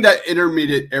 hitting that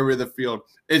intermediate area of the field.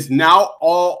 Is now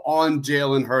all on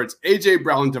Jalen Hurts. A.J.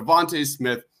 Brown, Devontae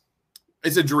Smith.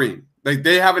 It's a dream.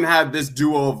 They haven't had this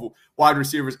duo of wide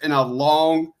receivers in a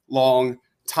long, long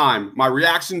time. My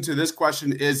reaction to this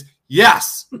question is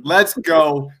yes, let's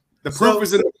go. The proof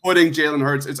is in the pudding, Jalen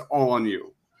Hurts. It's all on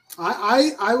you.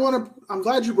 I'm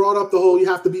glad you brought up the whole you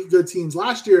have to beat good teams.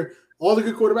 Last year, all the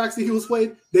good quarterbacks the Eagles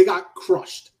played, they got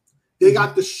crushed. They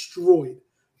got destroyed.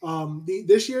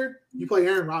 This year, you play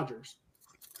Aaron Rodgers.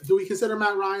 Do we consider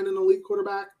Matt Ryan an elite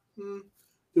quarterback? Do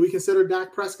we consider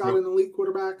Dak Prescott an elite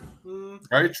quarterback?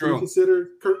 Very true. Do we consider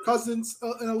Kirk Cousins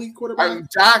an elite quarterback?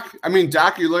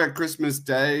 Dak, you look at Christmas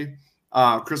Day,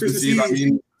 Christmas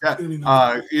Eve.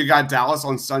 You got Dallas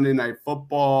on Sunday Night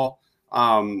Football.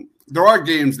 There are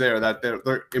games there that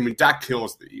Dak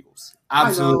kills the Eagles.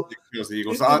 Absolutely kills the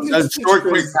Eagles. As short,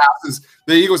 quick passes,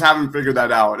 the Eagles haven't figured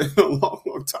that out in a long,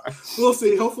 long time. We'll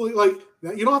see. Hopefully,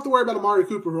 you don't have to worry about Amari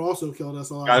Cooper, who also killed us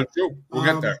a lot. That's true. We'll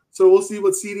get there. So we'll see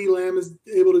what CeeDee Lamb is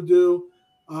able to do.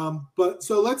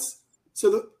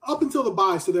 up until the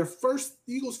bye, so the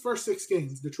Eagles' first 6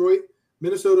 games: Detroit,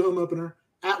 Minnesota home opener,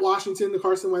 at Washington, the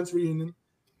Carson Wentz reunion,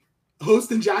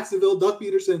 host in Jacksonville, Doug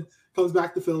Peterson comes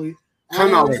back to Philly, at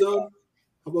Arizona.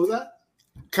 What was that?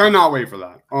 Cannot wait for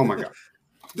that. Oh my god.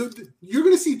 You're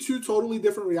going to see 2 totally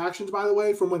different reactions, by the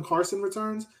way, from when Carson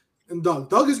returns and Doug.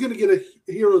 Doug is going to get a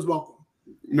hero's welcome.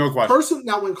 No question.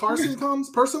 Now, when Carson comes,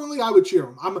 personally, I would cheer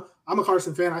him. I'm a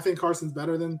Carson fan. I think Carson's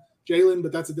better than Jalen,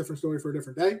 but that's a different story for a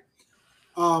different day.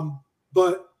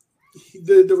 But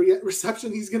the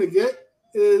reception he's going to get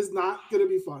is not going to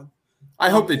be fun. I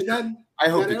hope they. I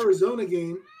hope that Arizona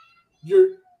game,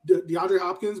 DeAndre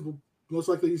Hopkins will most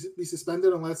likely be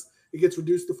suspended unless it gets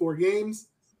reduced to 4 games.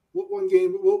 What one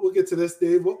game? We'll get to this,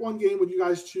 Dave. What one game would you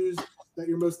guys choose that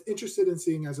you're most interested in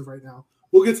seeing as of right now?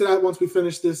 We'll get to that once we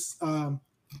finish this,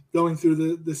 going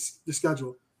through the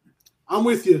schedule. I'm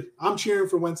with you. I'm cheering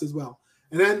for Wentz as well.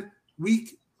 And then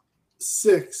week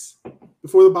 6,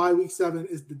 before the bye, week 7,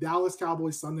 is the Dallas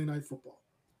Cowboys Sunday Night Football.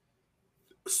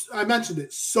 I mentioned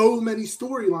it. So many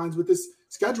storylines with this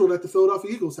schedule that the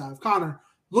Philadelphia Eagles have. Connor,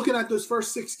 looking at those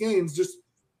first 6 games, just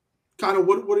kind of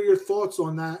what are your thoughts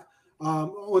on that?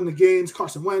 On the games,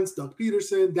 Carson Wentz, Doug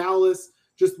Peterson, Dallas.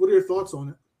 Just what are your thoughts on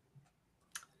it?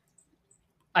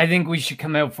 I think we should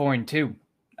come out 4-2.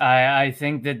 I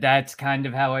think that's kind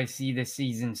of how I see the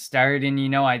season start.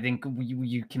 And, I think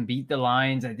you can beat the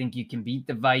Lions. I think you can beat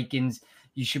the Vikings.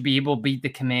 You should be able to beat the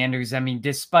Commanders. I mean,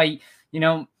 despite,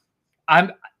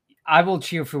 I will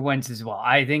cheer for Wentz as well.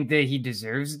 I think that he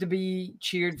deserves to be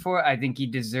cheered for. I think he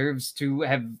deserves to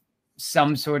have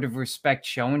some sort of respect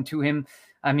shown to him.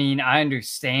 I mean, I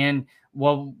understand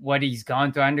what he's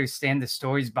gone through. I understand the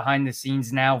stories behind the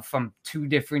scenes now from 2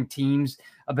 different teams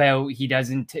about he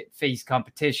doesn't face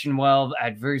competition well,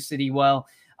 adversity well.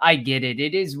 I get it.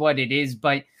 It is what it is.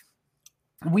 But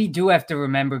we do have to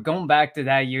remember, going back to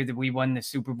that year that we won the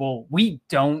Super Bowl, we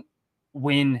don't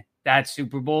win that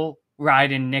Super Bowl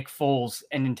riding Nick Foles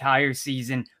an entire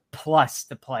season plus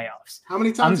the playoffs. How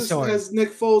many times has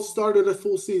Nick Foles started a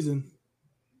full season?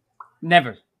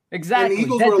 Never. Exactly. And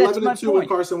the Eagles were 11-2 when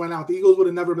Carson went out. The Eagles would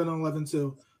have never been on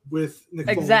 11-2 with Nick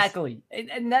Foles. Exactly.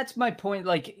 And that's my point.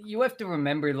 Like, you have to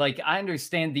remember, I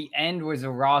understand the end was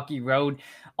a rocky road.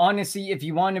 Honestly, if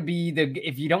you want to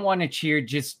if you don't want to cheer,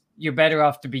 you're better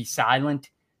off to be silent.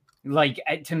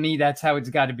 To me, that's how it's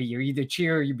got to be. You're either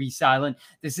cheer or you be silent.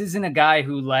 This isn't a guy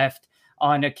who left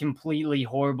on a completely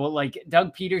horrible,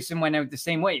 Doug Peterson went out the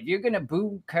same way. If you're going to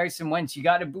boo Carson Wentz, you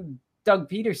got to boo Doug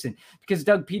Peterson, because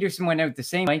Doug Peterson went out the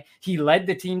same way. He led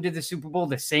the team to the Super Bowl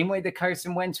the same way that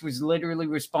Carson Wentz was literally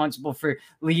responsible for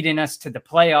leading us to the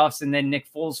playoffs, and then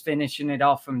Nick Foles finishing it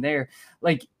off from there.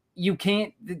 You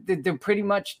can't,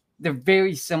 they're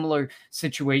very similar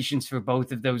situations for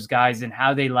both of those guys and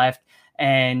how they left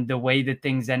and the way that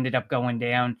things ended up going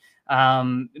down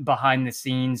behind the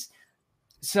scenes.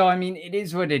 So, I mean, it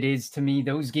is what it is to me.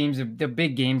 Those games are the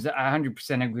big games. I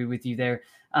 100% agree with you there.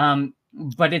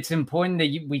 But it's important that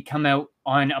we come out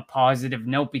on a positive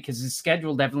note, because the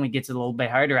schedule definitely gets a little bit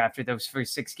harder after those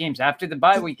first 6 games. After the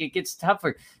bye week, it gets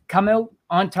tougher. Come out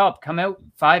on top. Come out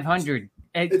 500.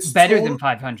 It's better than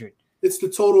 500. It's the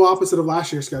total opposite of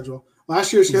last year's schedule.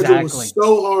 Last year's schedule was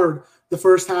so hard the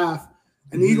first half,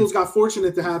 and the Eagles got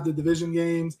fortunate to have the division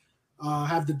games,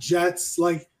 have the Jets.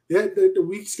 They had the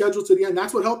week schedule to the end.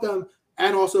 That's what helped them,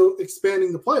 and also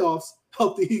expanding the playoffs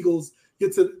helped the Eagles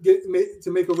get to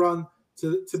make a run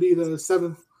to be the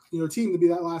 7th team to be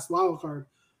that last wild card.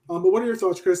 But what are your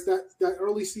thoughts, Chris? That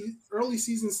early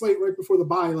season slate right before the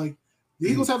bye, the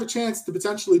Eagles have a chance to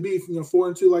potentially be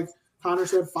 4-2, like Connor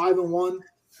said, 5-1.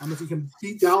 If you can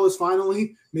beat Dallas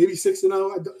finally, maybe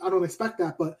 6-0. I don't expect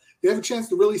that, but they have a chance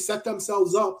to really set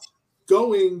themselves up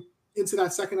going into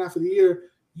that second half of the year.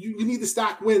 You need to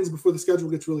stack wins before the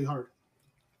schedule gets really hard.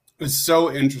 It's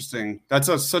so interesting. That's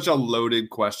such a loaded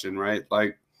question, right?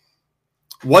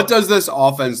 What does this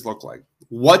offense look like?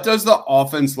 What does the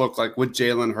offense look like with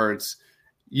Jalen Hurts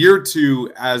year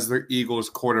 2 as the Eagles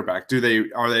quarterback? Are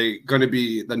they going to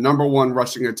be the number 1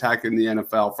 rushing attack in the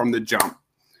NFL from the jump?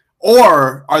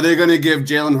 Or are they going to give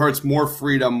Jalen Hurts more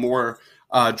freedom, more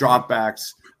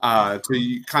dropbacks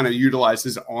to kind of utilize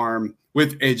his arm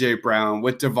with A.J. Brown,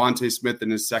 with Devontae Smith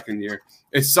in his second year?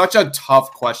 It's such a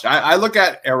tough question. I look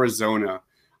at Arizona.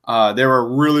 They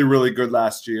were really, really good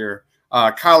last year.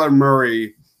 Kyler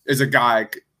Murray is a guy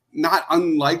not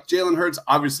unlike Jalen Hurts,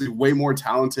 obviously way more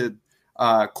talented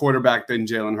quarterback than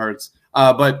Jalen Hurts.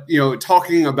 But,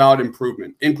 talking about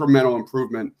improvement, incremental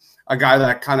improvement, a guy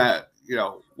that kind of,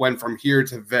 went from here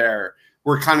to there.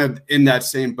 We're kind of in that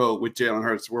same boat with Jalen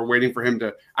Hurts. We're waiting for him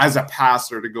to, as a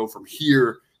passer, to go from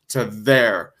here to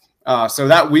there. So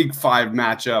that Week 5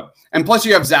 matchup, and plus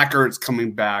you have Zach Ertz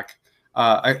coming back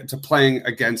to playing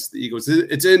against the Eagles.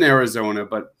 It's in Arizona,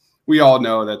 but we all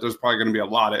know that there's probably going to be a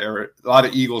lot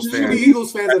of Eagles fans. There's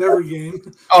Eagles fans at every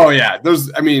game. Oh yeah,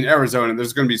 Arizona.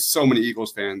 There's going to be so many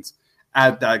Eagles fans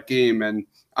at that game, and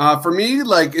for me,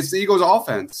 like, it's the Eagles'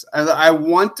 offense. I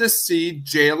want to see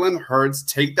Jalen Hurts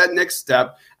take that next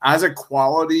step as a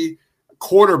quality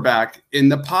quarterback in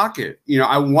the pocket.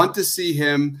 I want to see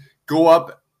him go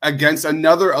up against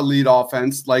another elite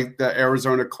offense like the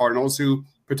Arizona Cardinals, who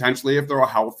potentially, if they're all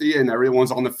healthy and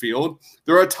everyone's on the field,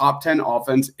 they're a top 10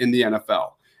 offense in the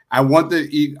NFL. I want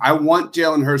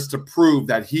Jalen Hurts to prove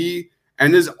that he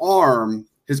and his arm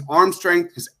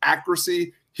strength, his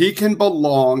accuracy, he can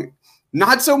belong.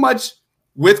 Not so much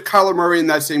with Kyler Murray in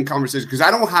that same conversation, because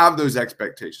I don't have those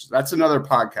expectations. That's another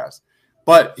podcast.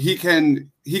 But he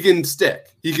can stick.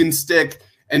 He can stick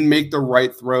and make the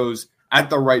right throws at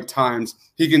the right times.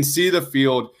 He can see the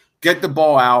field, get the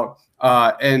ball out,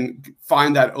 and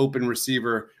find that open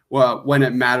receiver when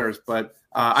it matters. But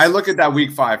I look at that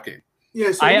Week 5 game.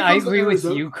 Yeah, so I agree with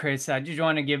you, Chris. I just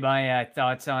want to give my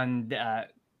thoughts on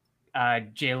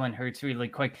Jalen Hurts really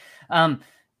quick.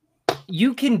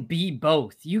 You can be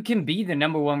both. You can be the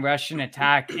number one rushing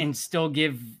attack and still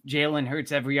give Jalen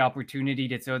Hurts every opportunity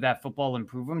to throw that football and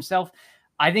prove himself.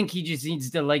 I think he just needs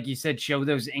to, like you said, show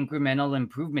those incremental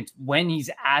improvements when he's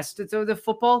asked to throw the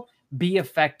football, be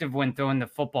effective when throwing the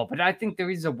football. But I think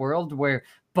there is a world where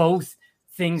both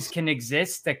things can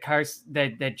exist, that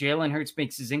Jalen Hurts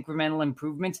makes his incremental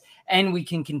improvements, and we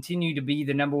can continue to be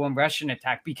the number one rushing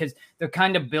attack, because they're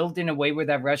kind of built in a way where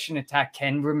that rushing attack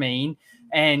can remain.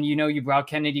 And, you brought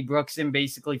Kennedy Brooks in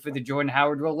basically for the Jordan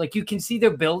Howard role. Like, you can see they're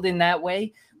built in that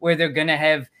way where they're going to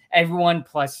have everyone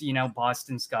plus,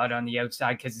 Boston Scott on the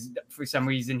outside, because for some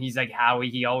reason he's like Howie.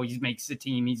 He always makes the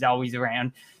team. He's always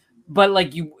around. But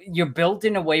like you're built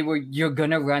in a way where you're going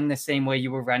to run the same way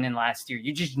you were running last year.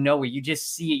 You just know it. You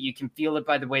just see it. You can feel it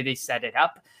by the way they set it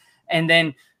up. And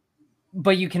then,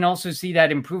 but you can also see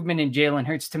that improvement in Jalen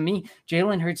Hurts. To me,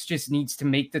 Jalen Hurts just needs to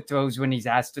make the throws when he's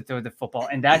asked to throw the football.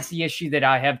 And that's the issue that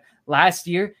I have. Last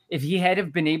year, if he had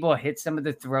have been able to hit some of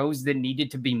the throws that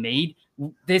needed to be made,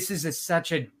 this is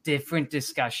such a different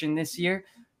discussion this year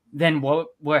than what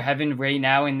we're having right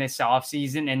now in this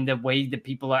offseason and the way that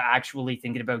people are actually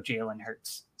thinking about Jalen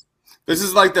Hurts. This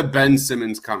is like the Ben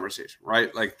Simmons conversation,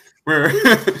 right? Like, we're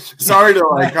sorry to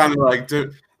like kind of like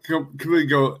to completely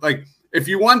go like, if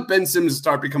you want Ben Simmons to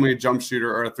start becoming a jump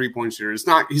shooter or a 3-point shooter,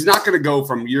 he's not going to go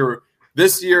from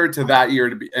this year to that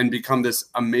year and become this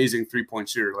amazing 3-point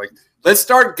shooter. Like, let's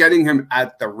start getting him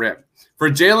at the rim. For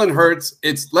Jalen Hurts,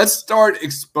 let's start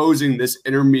exposing this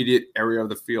intermediate area of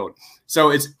the field.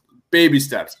 So it's baby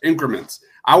steps, increments.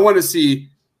 I want to see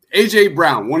A.J.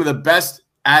 Brown, one of the best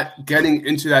at getting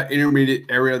into that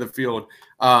intermediate area of the field.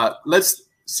 Let's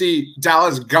see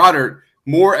Dallas Goedert,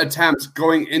 more attempts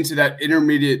going into that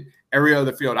intermediate area of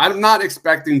the field. I'm not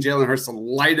expecting Jalen Hurts to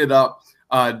light it up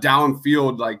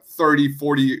downfield, like 30,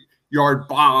 40-yard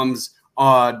bombs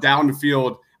down the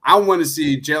field. I want to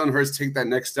see Jalen Hurts take that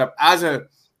next step as a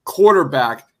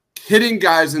quarterback, hitting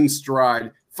guys in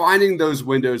stride, finding those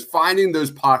windows, finding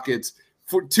those pockets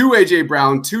to A.J.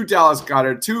 Brown, to Dallas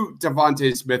Goedert, to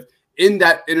Devontae Smith in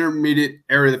that intermediate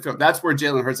area of the field. That's where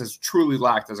Jalen Hurts has truly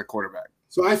lacked as a quarterback.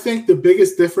 So I think the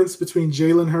biggest difference between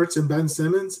Jalen Hurts and Ben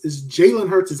Simmons is Jalen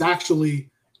Hurts is actually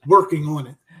working on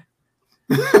it.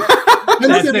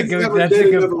 That's a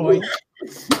good point.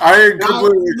 I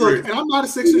completely agree. Look, and I'm not a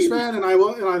Sixers fan, and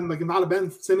I'm like not a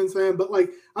Ben Simmons fan, but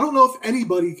like I don't know if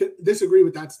anybody could disagree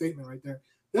with that statement right there.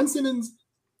 Ben Simmons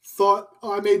thought,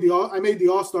 "Oh, I made the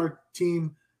All-Star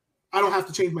team. I don't have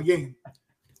to change my game."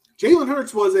 Jalen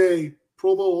Hurts was a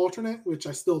Pro Bowl alternate, which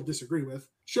I still disagree with.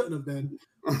 Shouldn't have been,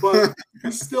 but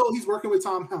he's working with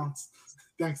Tom Hounds.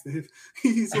 Thanks, Dave.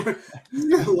 I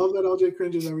love that LJ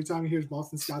cringes every time he hears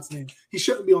Boston Scott's name. He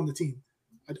shouldn't be on the team.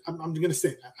 I'm going to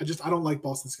say that. I don't like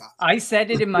Boston Scott. I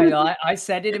said it in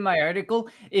my article.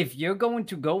 If you're going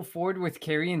to go forward with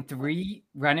carrying 3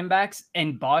 running backs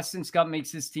and Boston Scott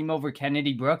makes his team over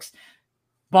Kennedy Brooks,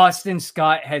 Boston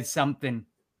Scott has something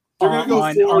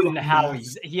on how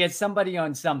he has somebody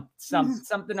on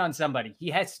something on somebody. He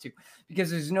has to,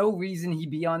 because there's no reason he'd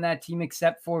be on that team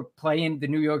except for playing the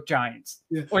New York Giants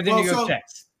or the New York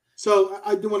Jets. So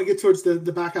I do want to get towards the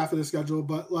back half of the schedule,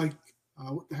 but like,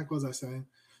 what the heck was I saying?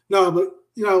 No, but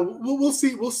we'll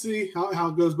see. We'll see how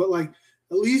it goes. But like,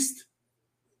 at least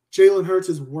Jalen Hurts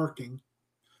is working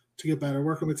to get better,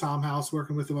 working with Tom House,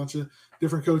 working with a bunch of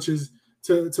different coaches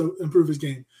to improve his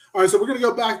game. All right, so we're going to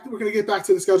go back. We're going to get back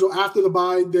to the schedule after the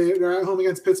bye. They're at home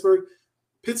against Pittsburgh.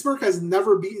 Pittsburgh has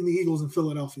never beaten the Eagles in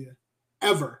Philadelphia,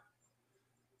 ever.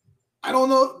 I don't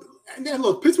know. And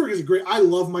look, Pittsburgh is great. I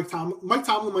love Mike Tomlin. Mike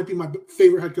Tomlin might be my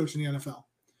favorite head coach in the NFL.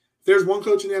 If there's one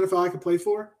coach in the NFL I could play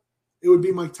for, it would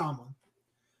be Mike Tomlin.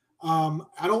 I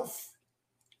don't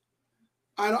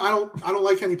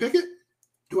like Kenny Pickett,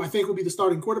 who I think will be the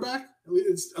starting quarterback,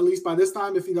 at least by this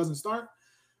time if he doesn't start.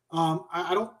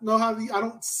 I don't know I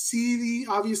don't see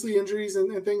the obviously injuries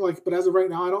and thing like, but as of right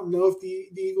now, I don't know if the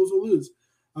Eagles will lose.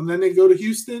 Then they go to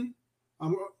Houston,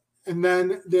 and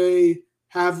then they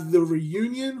have the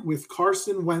reunion with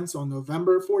Carson Wentz on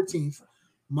November 14th,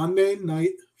 Monday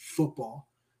Night Football.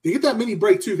 They get that mini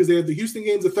break too because they have the Houston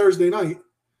games a Thursday night,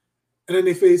 and then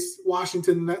they face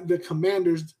Washington. The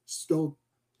Commanders, still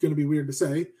going to be weird to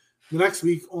say, the next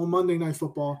week on Monday Night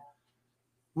Football.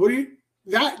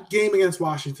 That game against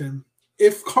Washington,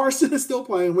 if Carson is still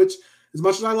playing, which as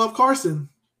much as I love Carson,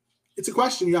 it's a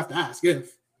question you have to ask.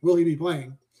 Will he be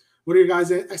playing? What are your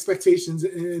guys' expectations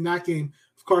in that game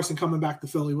of Carson coming back to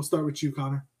Philly? We'll start with you,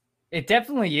 Connor. It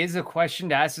definitely is a question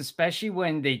to ask, especially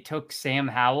when they took Sam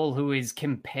Howell, who is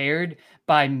compared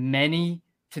by many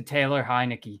to Taylor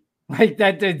Heineke. Like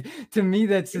that, to me,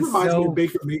 that's it reminds me of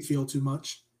Baker Mayfield too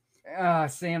much.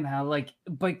 Sam Howell,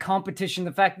 but competition,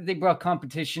 the fact that they brought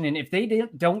competition in, if they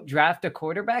don't draft a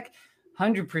quarterback,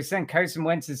 100% Carson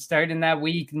Wentz is starting that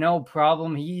week. No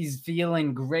problem. He's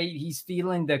feeling great. He's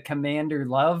feeling the Commander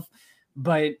love.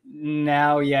 But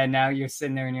now you're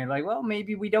sitting there and you're like, well,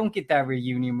 maybe we don't get that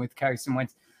reunion with Carson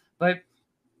Wentz. But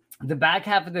the back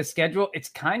half of the schedule, it's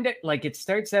kind of like it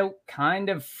starts out kind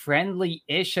of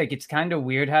friendly-ish. Like it's kind of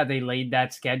weird how they laid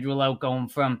that schedule out, going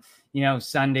from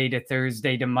Sunday to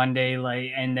Thursday to Monday,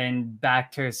 and then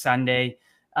back to Sunday.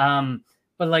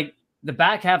 But the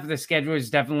back half of the schedule is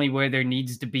definitely where there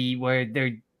needs to be,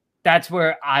 that's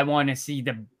where I want to see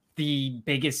the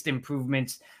biggest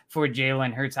improvements for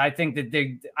Jalen Hurts. I think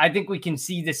we can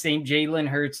see the same Jalen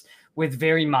Hurts with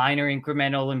very minor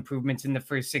incremental improvements in the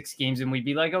first 6 games. And we'd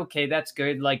be like, okay, that's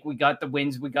good. Like we got the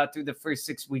wins. We got through the first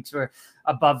 6 weeks. We're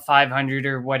above 500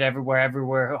 or whatever, wherever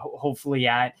we're hopefully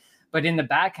at. But in the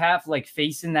back half,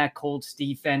 facing that Colts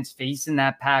defense, facing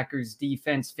that Packers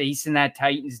defense, facing that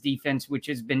Titans defense, which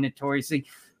has been notoriously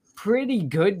pretty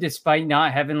good despite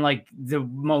not having the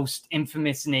most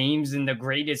infamous names and the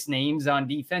greatest names on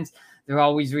defense. They're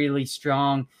always really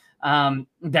strong.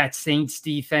 That Saints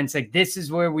defense, this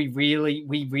is where we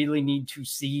really need to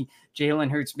see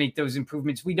Jalen Hurts make those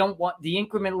improvements. We don't want the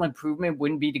incremental improvement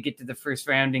wouldn't be to get to the first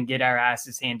round and get our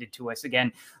asses handed to us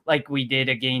again, like we did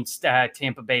against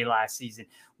Tampa Bay last season.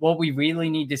 What we really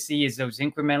need to see is those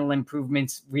incremental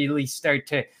improvements really start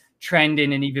to trend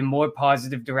in an even more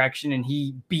positive direction, and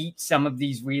he beat some of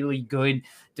these really good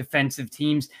defensive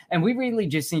teams. And we really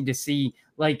just need to see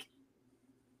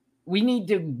we need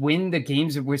to win the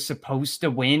games that we're supposed to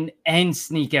win and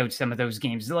sneak out some of those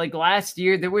games. Like last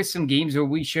year, there were some games where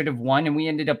we should have won and we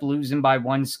ended up losing by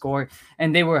 1 score,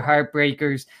 and they were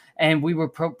heartbreakers. And we were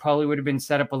probably would have been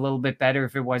set up a little bit better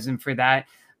if it wasn't for that.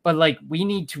 But we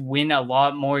need to win a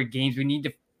lot more games. We need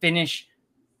to finish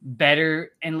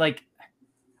better. And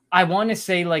I want to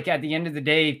say at the end of the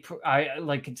day,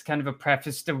 it's kind of a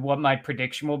preface to what my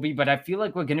prediction will be, but I feel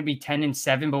like we're going to be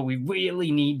 10-7, but we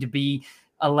really need to be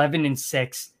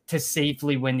 11-6 to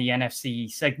safely win the NFC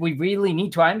East. We really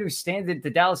need to. I understand that the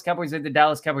Dallas Cowboys are the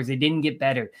Dallas Cowboys. They didn't get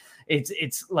better. It's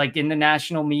in the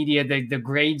national media, the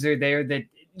grades are there that,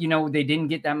 they didn't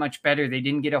get that much better. They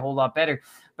didn't get a whole lot better.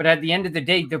 But at the end of the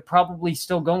day, they're probably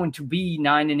still going to be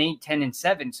 9-8,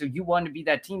 10-7. So you want to be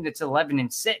that team that's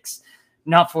 11-6,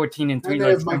 not 14-3. And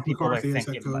they have Mike McCarthy as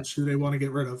head coach, who they want to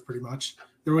get rid of pretty much.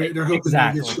 They're hoping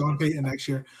to get Sean Payton next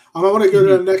year. I want to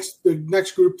go to the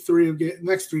next group 3 of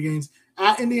next 3 games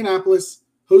at Indianapolis,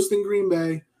 hosting Green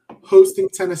Bay, hosting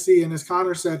Tennessee, and as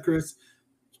Connor said, Chris,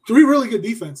 3 really good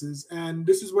defenses, and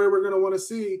this is where we're going to want to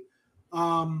see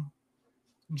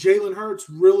Jalen Hurts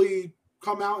really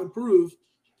come out and prove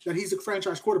that he's a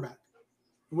franchise quarterback.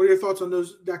 What are your thoughts on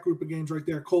that group of games right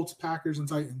there? Colts, Packers, and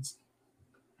Titans.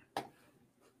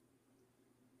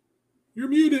 You're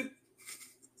muted.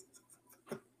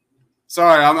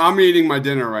 Sorry, I'm eating my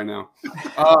dinner right now.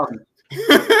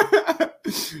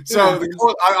 So the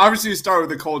Colts, obviously you start with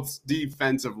the Colts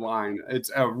defensive line. It's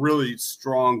a really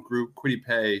strong group. Kwity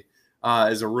Paye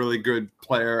is a really good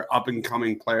player,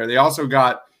 up-and-coming player. They also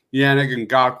got Yannick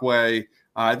Ngakoue.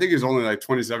 I think he's only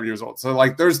 27 years old. So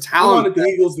there's talent. I wanted the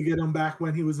Eagles to get him back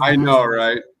when he was in I know,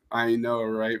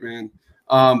 right, man.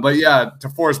 But yeah,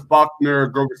 DeForest Buckner,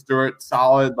 Grover Stewart,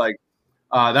 solid.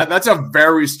 That's a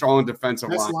very strong defensive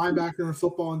line. Best linebacker in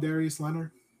football, and Darius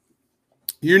Leonard.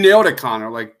 You nailed it,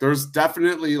 Connor. There's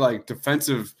definitely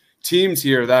defensive teams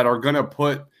here that are going to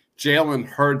put Jalen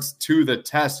Hurts to the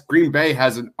test. Green Bay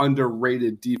has an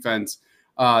underrated defense,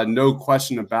 no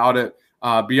question about it,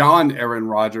 beyond Aaron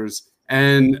Rodgers.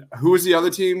 And who was the other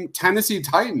team? Tennessee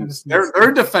Titans.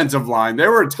 Their defensive line, they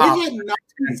were top. They had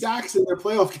 19 sacks in their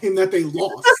playoff game that they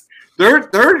lost.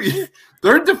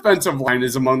 Their defensive line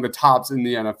is among the tops in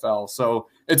the NFL. So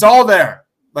it's all there.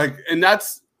 Like, and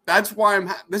that's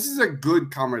why this is a good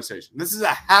conversation. This is a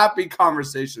happy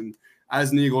conversation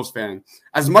as an Eagles fan.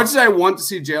 As much as I want to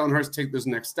see Jalen Hurts take those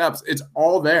next steps, it's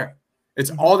all there.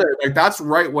 It's all there. Like, that's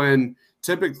right when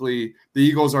typically the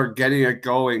Eagles are getting it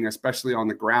going, especially on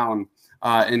the ground,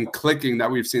 and clicking that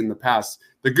we've seen in the past.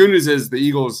 The good news is the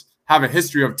Eagles have a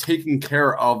history of taking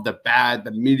care of the bad,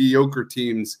 the mediocre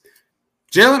teams.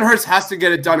 Jalen Hurts has to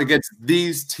get it done against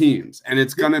these teams, and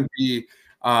it's going to be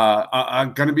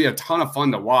a ton of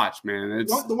fun to watch, man.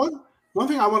 It's the one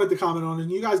thing I wanted to comment on,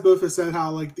 and you guys both have said how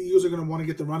like the Eagles are going to want to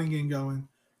get the running game going.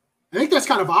 I think that's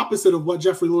kind of opposite of what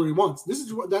Jeffrey Lurie wants. This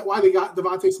is why they got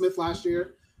Devontae Smith last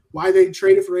year, why they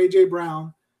traded for A.J.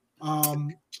 Brown.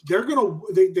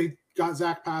 They got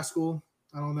Zach Pascal.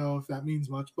 I don't know if that means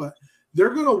much, but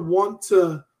they're going to want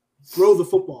to throw the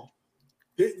football.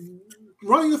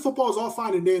 Running the football is all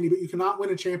fine and dandy, but you cannot win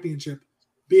a championship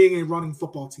being a running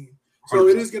football team. So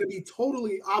 100%. It is going to be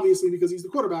totally, obviously, because he's the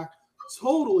quarterback,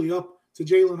 totally up to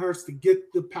Jalen Hurts to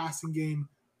get the passing game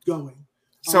going.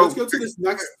 So let's go to this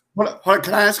next.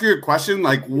 Can I ask you a question?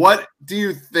 Like, what do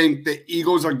you think the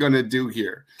Eagles are going to do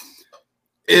here?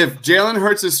 If Jalen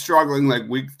Hurts is struggling like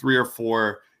week 3 or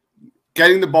 4,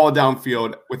 getting the ball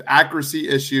downfield with accuracy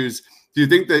issues, do you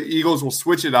think the Eagles will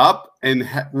switch it up and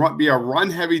be a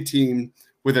run-heavy team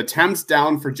with attempts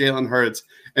down for Jalen Hurts?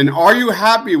 And are you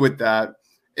happy with that?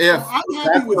 I'm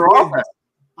happy with wins.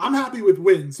 I'm happy with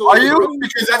wins. So are you?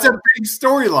 Because that's a big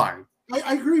storyline.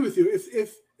 I agree with you.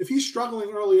 If he's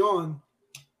struggling early on,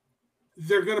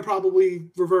 they're going to probably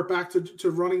revert back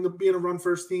to running, being a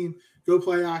run-first team, go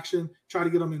play action, try to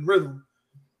get them in rhythm.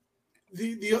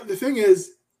 The thing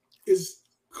is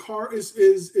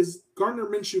Gardner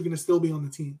Minshew going to still be on the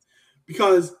team?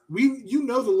 Because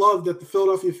the love that the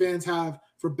Philadelphia fans have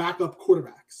for backup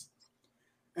quarterbacks.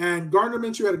 And Gardner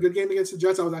Minshew had a good game against the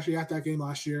Jets. I was actually at that game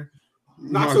last year.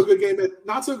 Not so good game at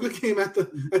the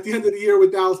end of the year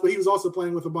with Dallas, but he was also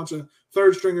playing with a bunch of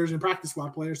third stringers and practice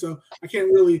squad players. So I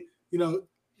can't really,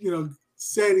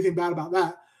 say anything bad about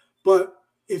that. But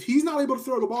if he's not able to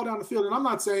throw the ball down the field, and I'm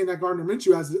not saying that Gardner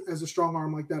Minshew has a strong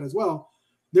arm like that as well,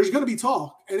 there's going to be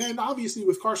talk. And then obviously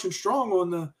with Carson Strong on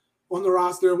the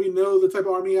roster, we know the type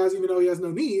of arm he has, even though he has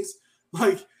no knees.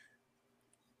 Like,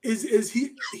 he's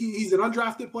an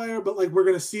undrafted player, but like we're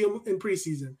going to see him in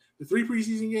preseason. The 3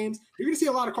 preseason games, you're going to see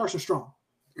a lot of Carson Strong.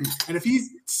 And if he's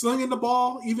slinging the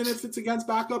ball, even if it's against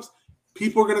backups,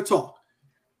 people are going to talk.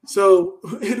 So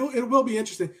it will be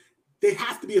interesting. They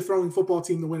have to be a throwing football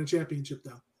team to win a championship,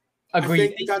 though. Agreed. I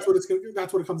think that's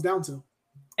what it comes down to.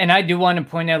 And I do want to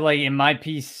point out, like in my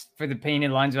piece for the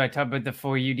Painted Lines, where I talk about the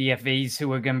 4 UDFAs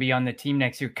who are going to be on the team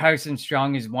next year, Carson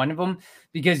Strong is one of them,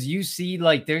 because you see,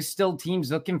 like, there's still teams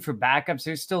looking for backups.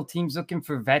 There's still teams looking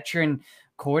for veteran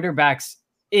quarterbacks.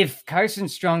 If Carson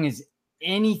Strong is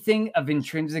anything of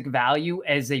intrinsic value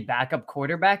as a backup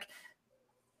quarterback,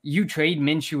 you trade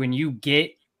Minshew and you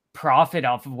get profit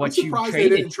off of what you traded. They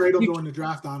didn't trade him during the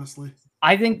draft, honestly.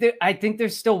 I think they're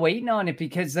still waiting on it,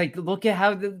 because like look at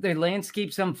how the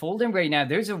landscape's unfolding right now.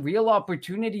 There's a real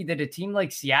opportunity that a team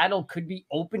like Seattle could be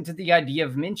open to the idea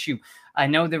of Minshew. I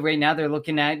know that right now they're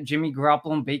looking at Jimmy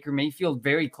Garoppolo and Baker Mayfield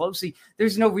very closely.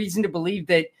 There's no reason to believe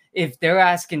that if they're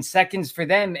asking seconds for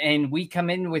them and we come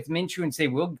in with Minshew and say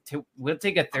we'll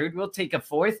take a third, we'll take a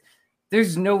fourth,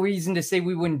 there's no reason to say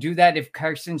we wouldn't do that if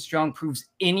Carson Strong proves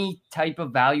any type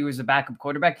of value as a backup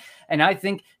quarterback. And I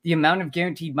think the amount of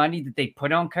guaranteed money that they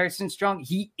put on Carson Strong,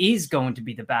 he is going to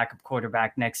be the backup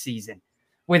quarterback next season.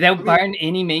 Without barring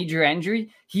any major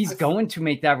injury, he's going to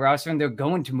make that roster, and they're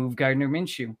going to move Gardner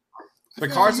Minshew. The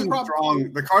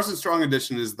Carson Strong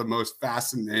addition is the most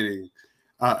fascinating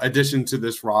addition to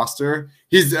this roster.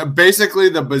 He's basically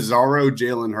the bizarro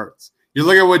Jalen Hurts. You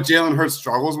look at what Jalen Hurts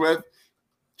struggles with.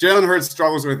 Jalen Hurts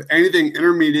struggles with anything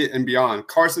intermediate and beyond.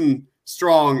 Carson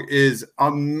Strong is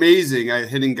amazing at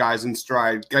hitting guys in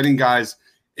stride, getting guys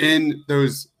in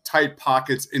those tight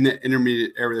pockets in the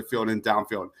intermediate area of the field and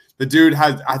downfield. The dude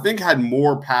had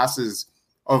more passes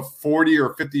of 40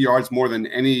 or 50 yards more than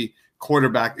any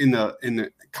quarterback in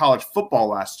the college football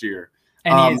last year.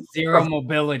 And he has zero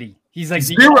mobility. He's like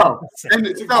zero.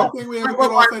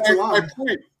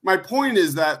 My point point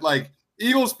is that like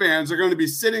Eagles fans are going to be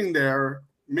sitting there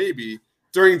maybe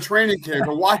during training camp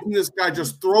and watching this guy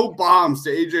just throw bombs to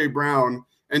A.J. Brown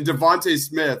and Devontae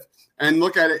Smith and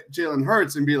look at it, Jalen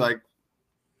Hurts, and be like,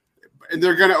 and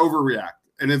they're going to overreact.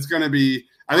 And it's going to be,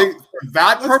 I think, for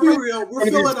that Let's purpose. be real. We're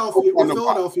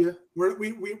Philadelphia.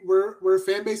 We're a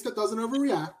fan base that doesn't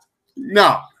overreact.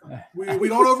 No. We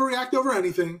don't overreact over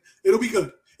anything. It'll be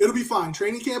good. It'll be fine.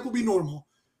 Training camp will be normal.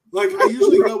 Like I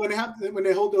usually go when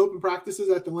they hold the open practices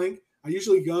at the link. I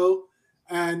usually go,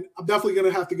 and I'm definitely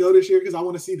going to have to go this year because I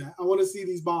want to see that. I want to see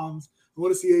these bombs. I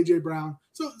want to see AJ Brown.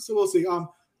 So we'll see.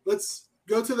 Let's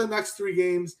go to the next 3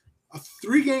 games. A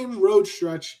 3-game road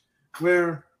stretch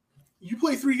where you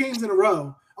play 3 games in a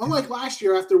row. Unlike last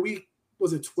year, after week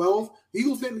 12, the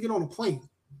Eagles didn't get on a plane.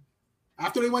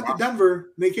 After they went to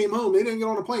Denver and they came home, they didn't get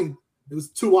on a plane. It was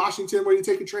to Washington where you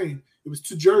take a train. It was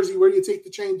to Jersey where you take the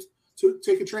train to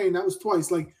take a train. That was twice.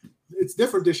 Like it's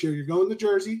different this year. You're going to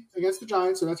Jersey against the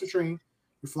Giants, so that's a train.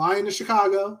 You're flying to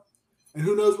Chicago, and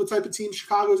who knows what type of team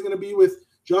Chicago is going to be with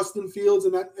Justin Fields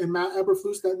and Matt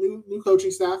Eberflus, that new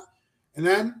coaching staff. And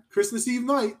then Christmas Eve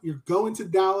night, you're going to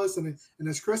Dallas, and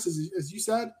as Chris, as you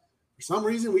said, for some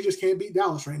reason we just can't beat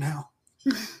Dallas right now.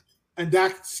 And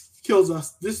Dak kills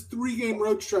us. This 3-game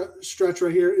road stretch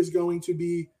right here is going to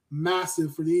be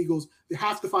massive for the Eagles. They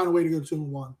have to find a way to go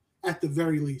 2-1 at the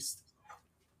very least.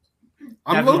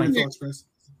 I'm low-key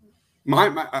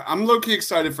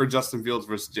excited for Justin Fields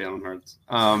versus Jalen Hurts.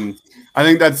 I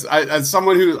think that's as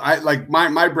someone who I like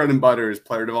my bread and butter is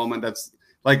player development. That's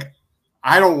like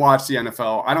I don't watch the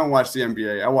NFL. I don't watch the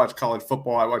NBA. I watch college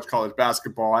football. I watch college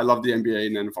basketball. I love the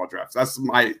NBA and NFL drafts. That's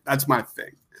my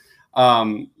thing.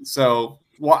 So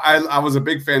I was a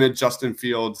big fan of Justin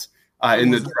Fields in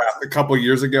the draft a couple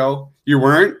years ago. You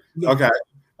weren't? No.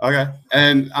 Okay.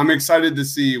 And I'm excited to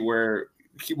see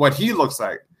what he looks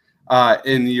like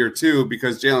in year 2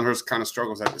 because Jalen Hurts kind of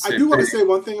struggles at the same time. I do want to say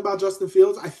one thing about Justin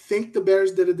Fields. I think the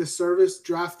Bears did a disservice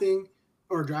hiring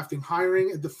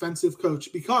a defensive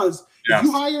coach because if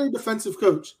you hire a defensive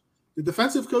coach, the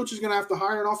defensive coach is going to have to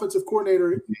hire an offensive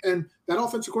coordinator, and that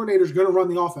offensive coordinator is going to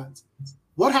run the offense.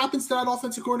 What happens to that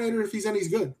offensive coordinator if he's any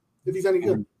good?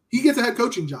 He gets a head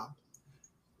coaching job.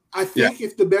 I think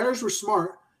if the Bears were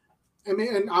smart,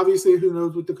 and obviously who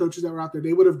knows what the coaches that were out there,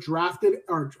 they would have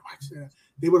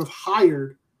they would have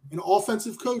hired an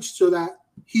offensive coach so that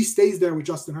he stays there with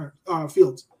Justin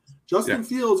Fields. Justin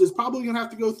Fields is probably going to have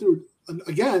to go through,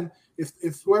 again,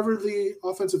 if whoever the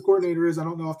offensive coordinator is, I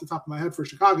don't know off the top of my head for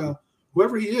Chicago,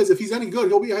 whoever he is, if he's any good,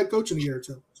 he'll be a head coach in a year or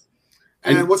 2.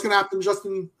 And what's going to happen to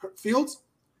Justin Fields?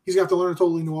 He's going to have to learn a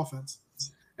totally new offense.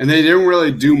 And they didn't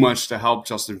really do much to help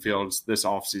Justin Fields this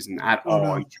offseason at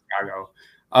all in Chicago.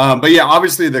 But yeah,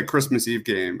 obviously the Christmas Eve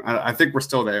game, I think we're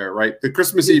still there, right? The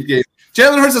Christmas Eve game.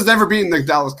 Jalen Hurts has never beaten the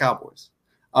Dallas Cowboys,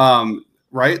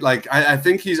 right? Like I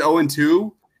think he's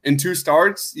 0-2 in 2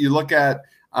 starts. You look at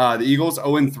the Eagles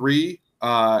 0-3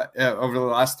 over the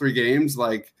last 3 games.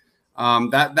 Like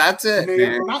that's it.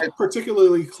 They're not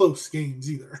particularly close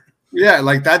games either. Yeah,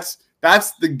 like that's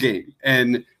the game.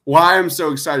 And why I'm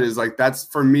so excited is like that's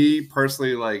for me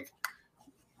personally, like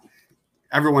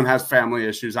everyone has family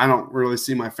issues. I don't really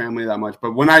see my family that much,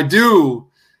 but when I do,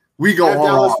 we go all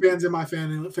Dallas fans in my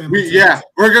family.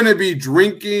 We're gonna be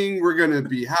drinking. We're gonna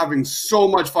be having so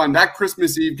much fun. That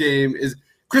Christmas Eve game is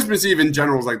Christmas Eve in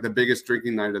general is like the biggest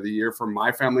drinking night of the year for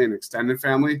my family and extended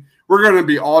family. We're gonna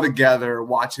be all together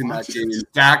watching that game,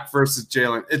 Dak versus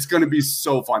Jalen. It's gonna be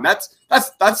so fun. That's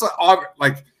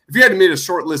like if you had to make a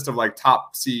short list of like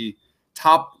top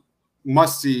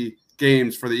must-see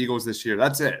games for the Eagles this year,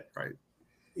 that's it, right?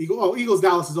 Eagles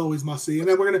Dallas is always must-see. And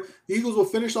then the Eagles will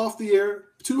finish off the year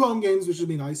 2 home games, which would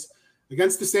be nice,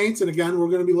 against the Saints. And again, we're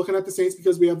going to be looking at the Saints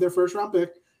because we have their first-round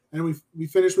pick. And we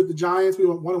finished with the Giants. We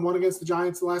went 1-1 against the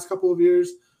Giants the last couple of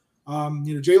years.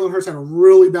 Jalen Hurts had a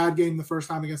really bad game the first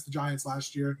time against the Giants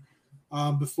last year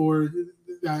before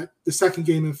the second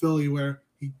game in Philly where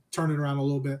he turned it around a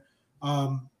little bit.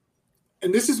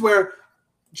 And this is where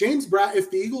if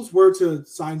the Eagles were to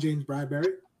sign James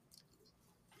Bradberry,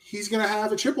 he's going to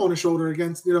have a chip on his shoulder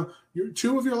against,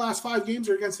 2 of your last 5 games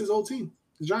are against his old team,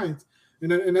 the Giants.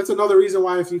 And that's another reason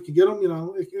why if you can get him,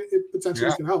 it potentially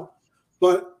is going to help.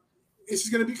 But it's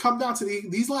just going to come down to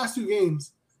these last 2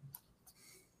 games.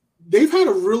 They've had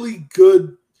a really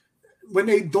good – when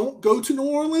they don't go to New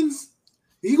Orleans,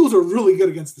 the Eagles are really good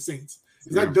against the Saints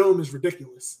because that dome is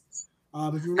ridiculous.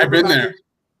 If you I've been there.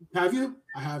 Have you?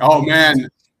 I have. Oh, man.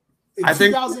 In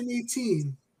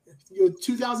 2018,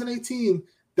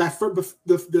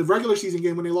 the regular season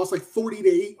game when they lost like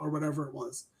 40-8 or whatever it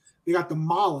was, they got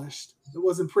demolished. It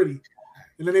wasn't pretty.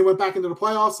 And then they went back into the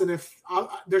playoffs. And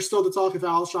there's still the talk if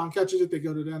Alshon catches it, they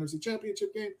go to the NFC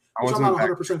Championship game, which I'm not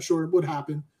 100% sure it would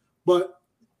happen. But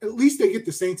at least they get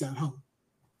the Saints at home.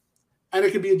 And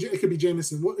it could be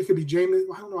Jamison. It could be Jameis.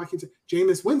 I don't know. I can say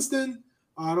Jameis Winston.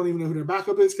 I don't even know who their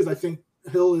backup is because I think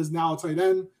Hill is now a tight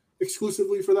end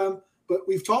exclusively for them. But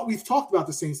we've talked about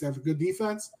the Saints. They have a good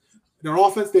defense. Their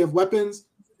offense, they have weapons.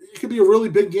 It could be a really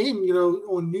big game,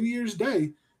 on New Year's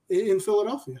Day in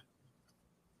Philadelphia.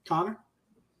 Connor?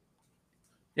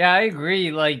 Yeah, I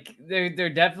agree. Like, there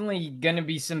definitely going to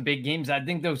be some big games. I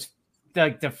think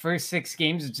the first 6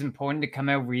 games, it's important to come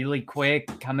out really quick,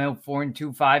 come out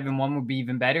 4-2, 5-1 would be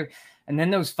even better. And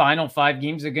then those final 5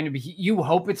 games are going to be, you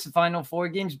hope it's the final 4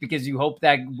 games because you hope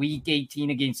that week 18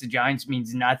 against the Giants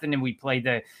means nothing and we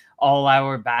play all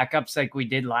our backups like we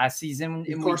did last season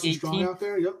in week 18. Strong out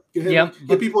there, yep.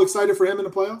 Get people excited for him in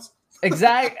the playoffs.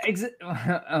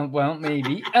 Well,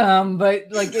 maybe. But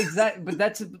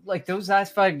that's like those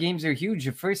last 5 games are huge.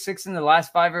 The first 6 and the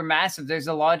last 5 are massive. There's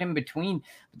a lot in between.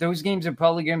 But those games are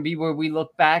probably going to be where we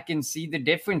look back and see the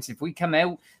difference. If we come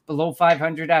out below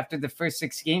 500 after the first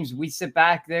 6 games, we sit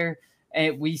back there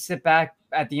and we sit back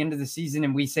at the end of the season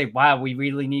and we say, wow, we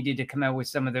really needed to come out with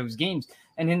some of those games.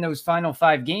 And in those final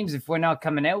 5 games, if we're not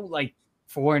coming out like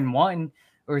 4-1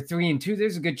 or 3-2,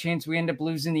 there's a good chance we end up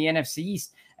losing the NFC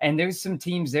East. And there's some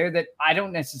teams there that I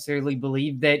don't necessarily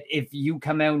believe that if you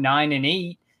come out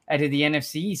 9-8 out of the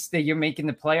NFC East, that you're making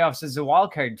the playoffs as a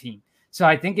wildcard team. So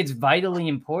I think it's vitally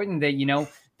important that,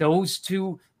 those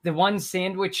two, the one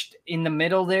sandwiched in the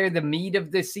middle there, the meat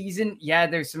of the season. Yeah,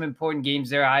 there's some important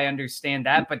games there. I understand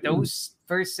that. But those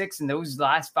first 6 and those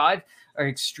last 5 are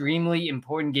extremely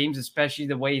important games, especially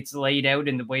the way it's laid out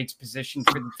and the way it's positioned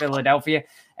for Philadelphia.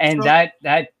 And that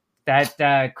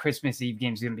Christmas Eve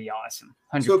game is going to be awesome.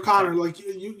 100%. So Connor, like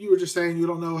you were just saying, you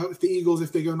don't know if the Eagles,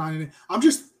 if they go 9-8. I'm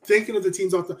just thinking of the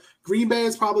teams off the Green Bay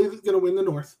is probably going to win the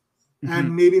North,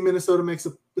 and maybe Minnesota makes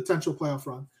a potential playoff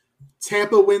run.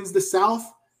 Tampa wins the South.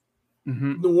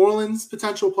 New Orleans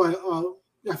potential play.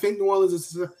 I think New Orleans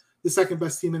is the second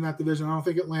best team in that division. I don't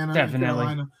think Atlanta and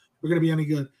Carolina are going to be any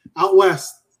good. Out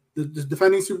west, the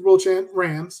defending Super Bowl champ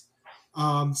Rams,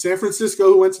 San Francisco,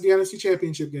 who went to the NFC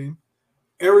Championship game.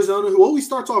 Arizona, who always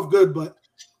starts off good, but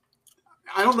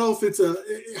I don't know if it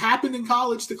happened in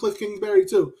college to Cliff Kingsbury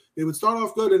too. They would start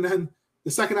off good, and then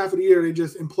the second half of the year, they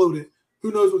just imploded.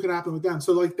 Who knows what can happen with them?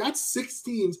 So, like, that's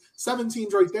 7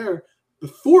 teams right there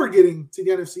before getting to the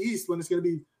NFC East when it's going to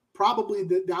be probably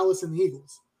the Dallas and the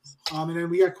Eagles. And then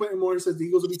we got Quentin Moore says the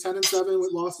Eagles will be 10-7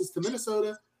 with losses to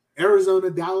Minnesota, Arizona,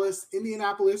 Dallas,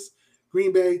 Indianapolis,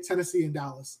 Green Bay, Tennessee, and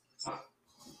Dallas.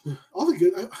 All the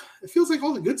good. It feels like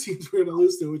all the good teams we're going to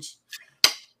lose to. Which,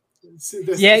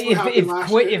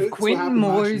 if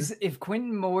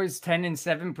Quentin Moore's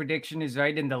 10-7 prediction is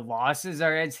right and the losses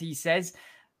are as he says,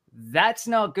 that's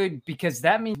not good because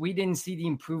that means we didn't see the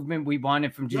improvement we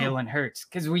wanted from Jalen Hurts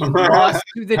because we lost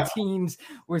to the teams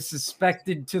we're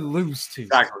suspected to lose to.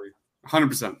 Exactly,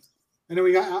 100%. And then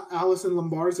we got Allison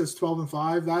Lombard says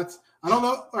 12-5. That's I don't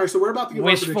know. All right, so we're about to get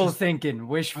wishful thinking.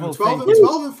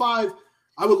 12-5.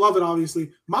 I would love it, obviously.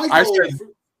 My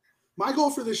goal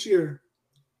for this year,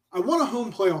 I want a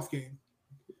home playoff game.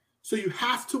 So you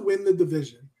have to win the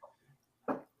division.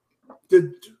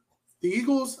 The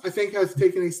Eagles, I think, has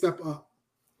taken a step up.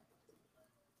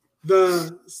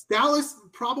 The Dallas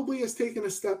probably has taken a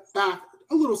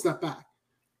little step back.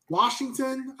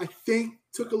 Washington, I think,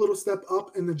 took a little step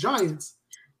up, and the Giants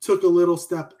took a little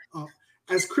step up.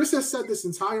 As Chris has said this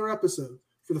entire episode,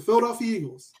 for the Philadelphia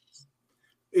Eagles,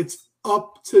 it's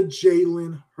up to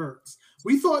Jalen Hurts.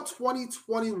 We thought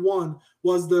 2021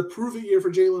 was the prove-it year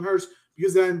for Jalen Hurts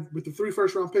because then with the 3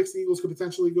 first-round picks, the Eagles could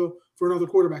potentially go for another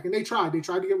quarterback. And they tried. They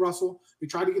tried to get Russell. They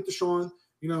tried to get Deshaun.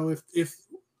 If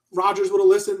Rodgers would have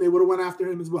listened, they would have went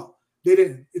after him as well. They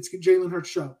didn't. It's Jalen Hurts'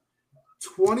 show.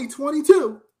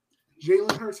 2022,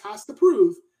 Jalen Hurts has to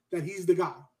prove that he's the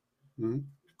guy. Mm-hmm.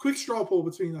 Quick straw poll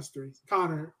between us 3.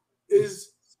 Connor,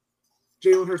 is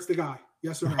Jalen Hurts the guy?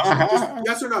 Yes or no?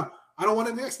 Yes or no? I don't want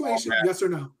an explanation. Yes or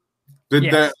no?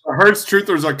 The Hurts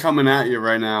truthers are coming at you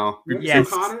right now. Yes.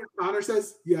 So Connor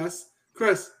says yes.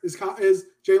 Chris, is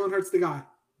Jalen Hurts the guy?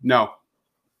 No.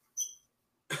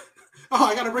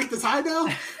 I got to break the tie now?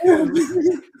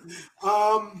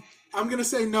 I'm going to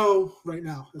say no right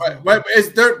now. But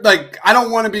is there, I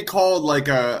don't want to be called like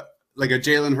a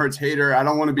Jalen Hurts hater. I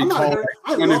don't want to be called.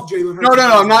 I love Jalen Hurts.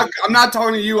 No. I'm not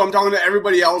talking to you. I'm talking to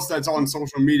everybody else that's on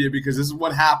social media because this is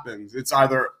what happens. It's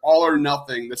either all or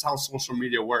nothing. That's how social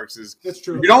media works. That's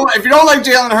true. If you don't like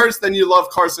Jalen Hurts, then you love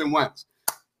Carson Wentz.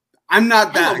 I'm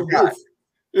not that guy.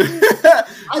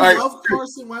 I love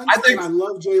Carson Wentz and I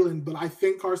love Jalen, but I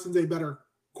think Carson's a better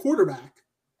quarterback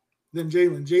than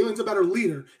Jalen. Jalen's a better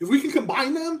leader. If we can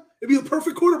combine them, it'd be a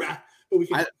perfect quarterback. But we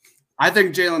can't. I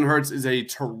think Jalen Hurts is a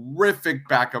terrific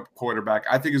backup quarterback.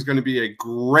 I think he's going to be a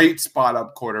great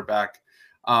spot-up quarterback.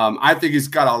 I think he's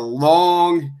got a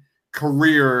long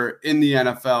career in the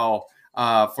NFL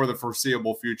for the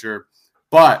foreseeable future.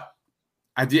 But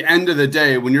at the end of the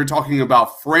day, when you're talking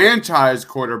about franchise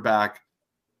quarterback,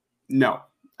 no.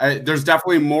 There's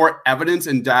definitely more evidence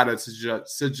and data to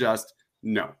suggest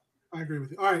no. I agree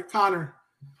with you. All right, Connor.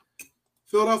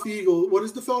 Philadelphia Eagles. What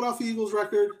is the Philadelphia Eagles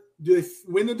record? Do they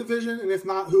win the division? And if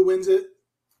not, who wins it?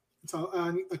 So,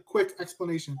 a quick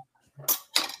explanation.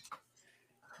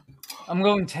 I'm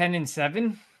going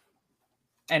 10-7.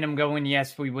 And I'm going,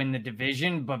 yes, we win the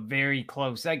division, but very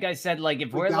close. Like I said, like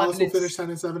if we're Dallas will finish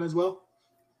 10-7 as well.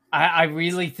 I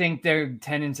really think they're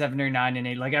 10-7 or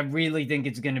 9-8. Like I really think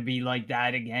it's going to be like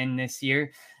that again this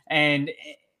year. And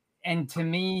to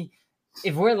me,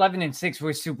 if we're 11-6,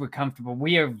 we're super comfortable.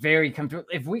 We are very comfortable.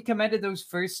 If we come out of those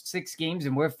first 6 games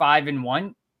and we're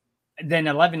 5-1, then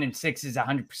 11-6 is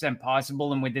 100%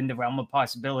 possible and within the realm of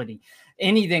possibility.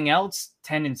 Anything else,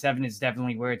 10-7 is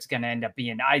definitely where it's going to end up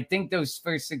being. I think those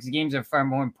first 6 games are far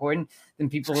more important than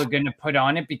people are going to put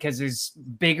on it because there's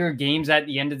bigger games at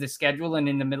the end of the schedule and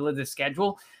in the middle of the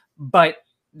schedule. But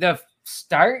the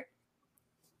start,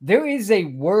 there is a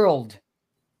world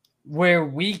where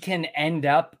we can end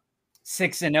up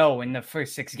 6-0 in the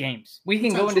first 6 games. We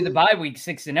can go into the bye week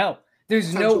 6-0.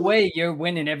 There's no way you're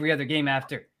winning every other game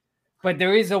after. But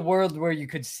there is a world where you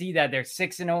could see that they're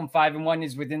 6-0 and 5-1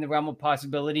 is within the realm of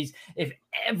possibilities. If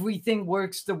everything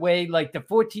works the way, like the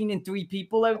 14-3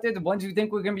 people out there, the ones who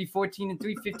think we're going to be 14-3,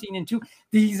 15-2,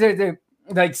 these are the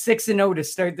like 6-0 to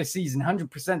start the season.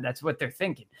 100%. That's what they're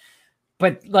thinking.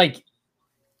 But like,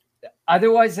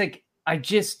 otherwise, like, I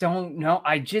just don't know.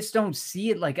 I just don't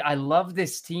see it. Like, I love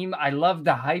this team. I love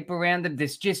the hype around them.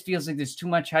 This just feels like there's too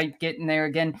much hype getting there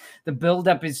again. The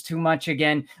buildup is too much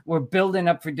again. We're building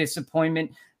up for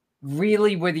disappointment.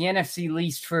 Really, we're the NFC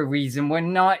least for a reason. We're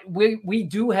not. We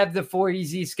do have the 4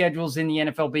 easy schedules in the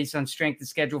NFL based on strength of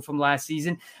schedule from last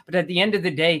season. But at the end of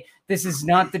the day, this is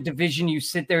not the division you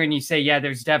sit there and you say, yeah,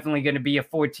 there's definitely going to be a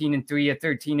 14-3, a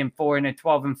 13-4, and a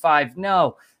 12-5.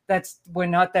 No. We're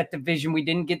not that division. We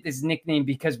didn't get this nickname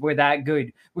because we're that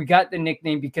good. We got the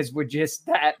nickname because we're just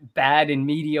that bad and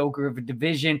mediocre of a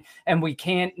division, and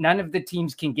none of the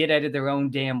teams can get out of their own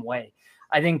damn way.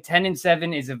 I think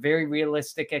 10-7 is a very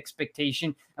realistic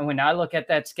expectation, and when I look at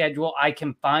that schedule, I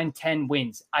can find 10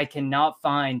 wins. I cannot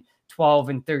find 12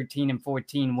 and 13 and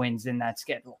 14 wins in that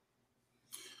schedule.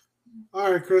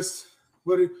 All right, Chris,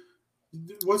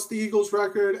 what's the Eagles'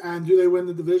 record, and do they win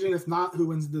the division? If not, who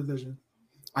wins the division?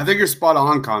 I think you're spot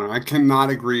on, Connor. I cannot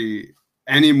agree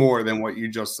any more than what you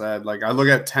just said. Like, I look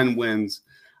at 10 wins.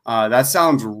 That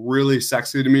sounds really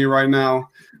sexy to me right now.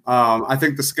 I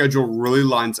think the schedule really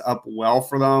lines up well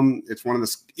for them. It's one of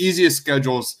the easiest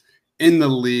schedules in the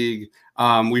league.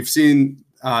 We've seen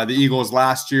the Eagles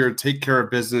last year take care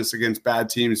of business against bad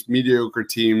teams, mediocre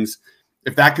teams.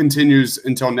 If that continues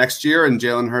until next year and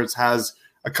Jalen Hurts has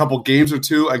a couple games or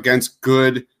 2 against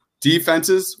good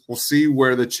defenses, we'll see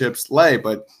where the chips lay.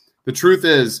 But the truth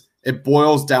is, it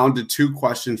boils down to 2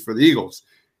 questions for the Eagles.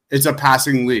 It's a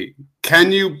passing league.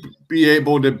 Can you be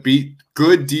able to beat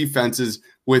good defenses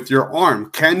with your arm?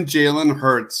 Can Jalen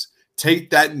Hurts take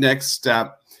that next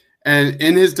step and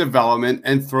in his development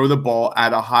and throw the ball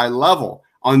at a high level?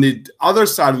 On the other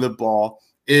side of the ball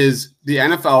is the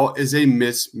NFL is a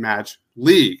mismatch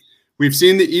league. We've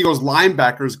seen the Eagles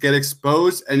linebackers get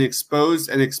exposed and exposed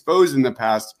and exposed in the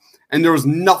past, and there was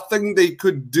nothing they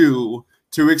could do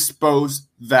to expose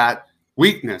that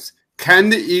weakness. Can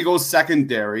the Eagles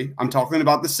secondary, I'm talking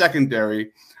about the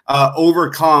secondary,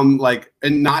 overcome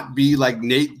and not be like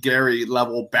Nate Gary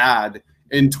level bad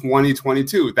in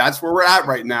 2022? That's where we're at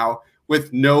right now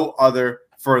with no other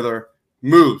further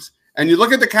moves. And you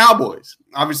look at the Cowboys.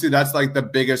 Obviously, that's like the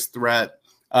biggest threat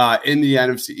in the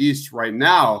NFC East right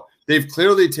now. They've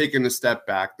clearly taken a step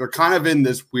back. They're kind of in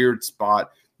this weird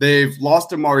spot. They've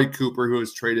lost Amari Cooper, who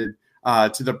was traded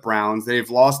to the Browns. They've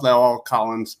lost La'el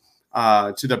Collins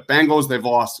to the Bengals. They've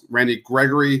lost Randy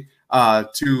Gregory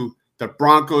to the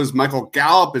Broncos. Michael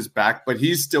Gallup is back, but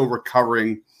he's still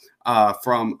recovering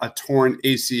from a torn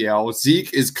ACL.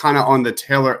 Zeke is kind of on the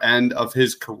tail end of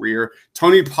his career.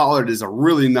 Tony Pollard is a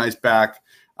really nice back.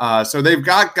 So they've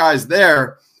got guys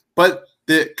there, but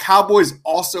the Cowboys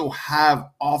also have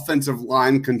offensive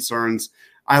line concerns.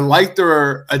 I like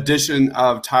their addition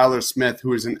of Tyler Smith,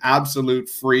 who is an absolute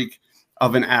freak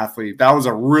of an athlete. That was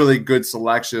a really good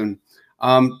selection.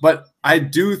 But I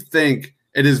do think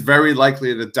it is very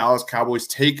likely that the Dallas Cowboys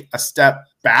take a step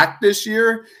back this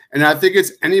year. And I think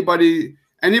it's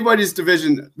anybody's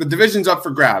division. The division's up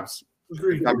for grabs.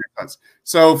 Agreed. That makes sense.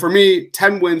 So for me,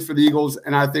 10 wins for the Eagles,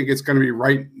 and I think it's going to be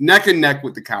right neck and neck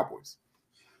with the Cowboys.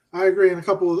 I agree. And a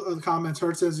couple of the comments,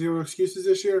 Hurts has 0 excuses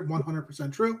this year.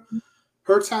 100% true.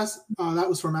 Hurts has, that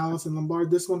was from Allison Lombard.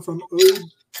 This one from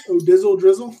Dizzle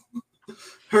Drizzle.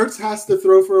 Hurts has to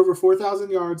throw for over 4,000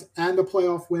 yards and a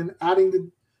playoff win.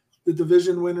 Adding the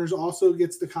division winners also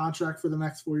gets the contract for the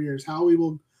next 4 years. Howie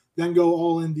will then go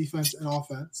all in defense and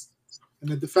offense. And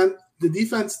the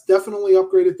defense definitely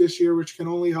upgraded this year, which can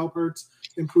only help Hurts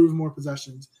improve more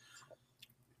possessions.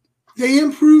 They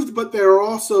improved, but they're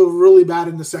also really bad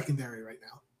in the secondary right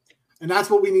now. And that's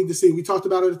what we need to see. We talked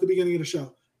about it at the beginning of the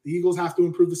show. The Eagles have to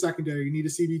improve the secondary. You need a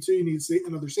CB2. You need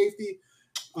another safety.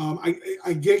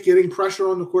 I get getting pressure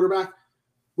on the quarterback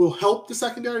will help the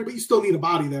secondary, but you still need a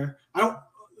body there.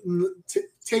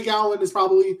 Tank Allen is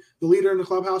probably the leader in the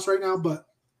clubhouse right now, but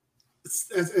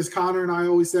as Connor and I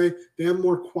always say, they have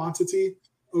more quantity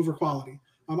over quality.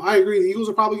 I agree. The Eagles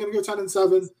are probably going to go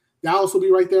 10-7. Dallas will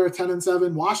be right there at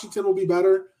 10-7. Washington will be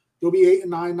better. They'll be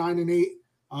 8-9,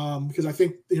 9-8, because I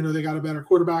think they got a better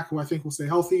quarterback who I think will stay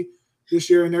healthy this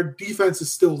year, and their defense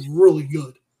is still really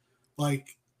good.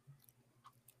 Like,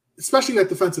 especially that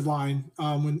defensive line,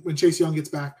 when Chase Young gets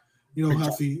back,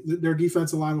 healthy, their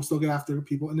defensive line will still get after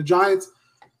people. And the Giants,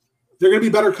 they're going to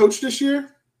be better coached this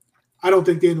year. I don't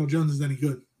think Daniel Jones is any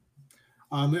good.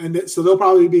 So they'll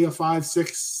probably be a 5 or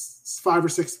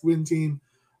 6 win team.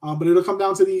 But it'll come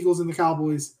down to the Eagles and the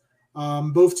Cowboys.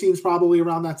 Both teams probably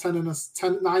around that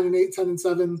 9-8,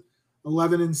 10-7,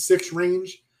 11-6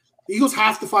 range. The Eagles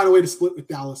have to find a way to split with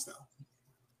Dallas, though.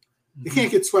 They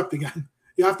can't get swept again.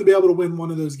 You have to be able to win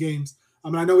one of those games.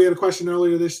 I know we had a question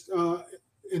earlier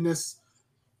in this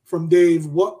from Dave.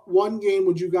 What one game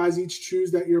would you guys each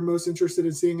choose that you're most interested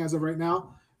in seeing as of right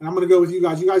now? And I'm going to go with you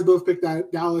guys. You guys both picked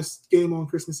that Dallas game on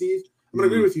Christmas Eve. I'm going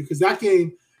to agree with you because that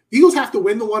game, the Eagles have to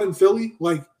win the one in Philly,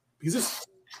 because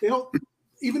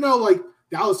even though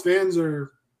Dallas fans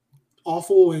are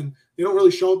awful and they don't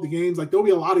really show up to games, there'll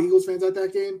be a lot of Eagles fans at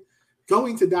that game.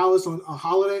 Going to Dallas on a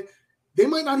holiday, they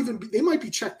might be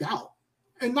checked out,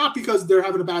 and not because they're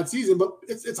having a bad season, but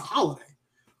it's a holiday.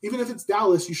 Even if it's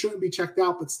Dallas, you shouldn't be checked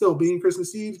out. But still, being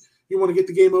Christmas Eve, you want to get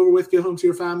the game over with, get home to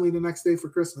your family the next day for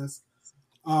Christmas.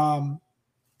 So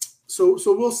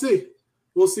we'll see.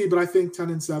 But I think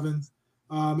 10-7.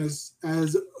 As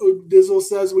Dizzle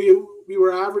says, we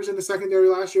were average in the secondary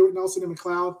last year with Nelson and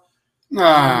McLeod.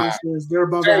 They're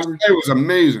above average. It was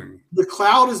amazing. The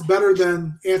Cloud is better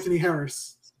than Anthony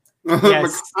Harris.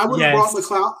 Yes. I would have brought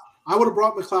McLeod. I would have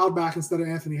brought McLeod back instead of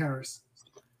Anthony Harris.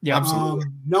 Yeah, absolutely.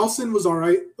 Nelson was all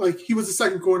right. He was the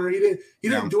second corner. He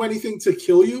didn't do anything to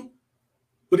kill you,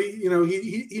 but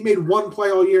he made one play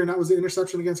all year, and that was the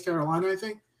interception against Carolina. I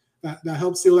think that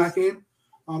helped seal that game.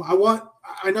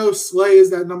 I know Slay is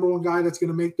that number one guy that's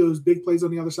going to make those big plays on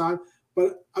the other side,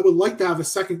 but I would like to have a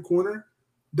second corner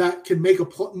that can make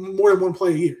more than one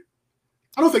play a year.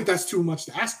 I don't think that's too much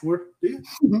to ask for, do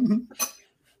you?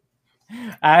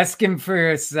 Asking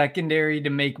for a secondary to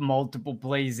make multiple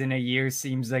plays in a year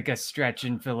seems like a stretch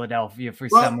in Philadelphia for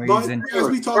some reason. As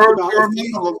we talked about,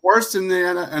 the worst in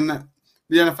the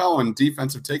NFL in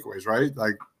defensive takeaways, right?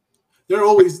 They're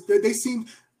always they seem,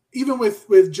 even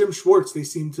with Jim Schwartz, they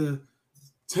seem to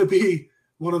be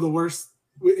one of the worst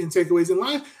in takeaways in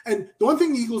line. And the one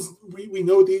thing the Eagles, we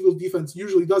know what the Eagles defense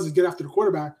usually does is get after the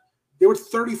quarterback. They were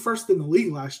 31st in the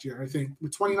league last year, I think,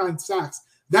 with 29 sacks.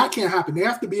 That can't happen. They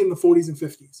have to be in the 40s and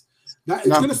 50s. It's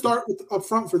going to start up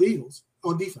front for the Eagles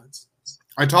on defense.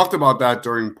 I talked about that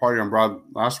during Party on Broad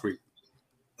last week.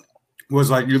 Was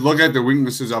you look at the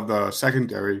weaknesses of the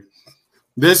secondary.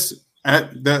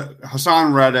 The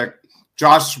Hassan Reddick,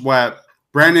 Josh Sweat,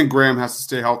 Brandon Graham has to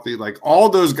stay healthy. All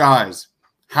those guys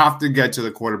have to get to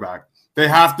the quarterback. They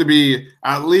have to be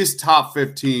at least top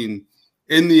 15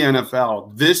 in the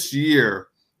NFL this year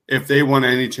if they want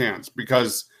any chance,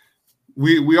 because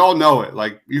we all know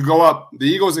it. You go up, the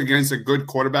Eagles against a good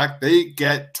quarterback, they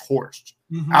get torched.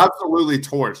 Mm-hmm. Absolutely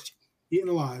torched. Eaten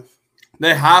alive.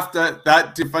 They have to,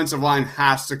 that defensive line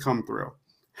has to come through.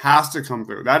 That's probably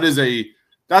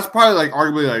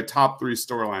arguably a top 3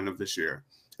 storyline of this year.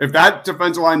 If that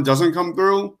defensive line doesn't come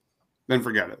through, then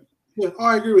forget it. Yeah,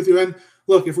 I agree with you. And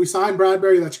look, if we sign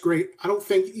Bradbury, that's great. I don't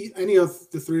think any of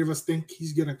the three of us think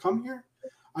he's going to come here.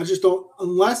 I just don't,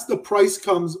 unless the price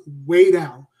comes way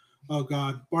down. Oh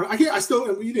God, he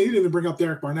didn't even bring up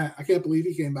Derek Barnett. I can't believe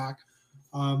he came back.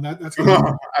 That's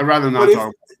I'd rather not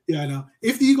talk. Yeah, I know.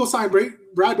 If the Eagles sign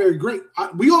Bradbury, great.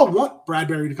 We all want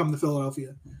Bradbury to come to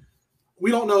Philadelphia.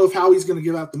 We don't know if Howie's going to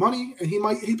give out the money, and he's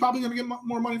probably going to get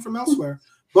more money from elsewhere.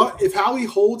 But if Howie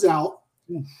holds out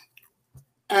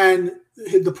and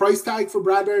the price tag for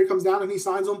Bradbury comes down and he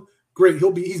signs him, great.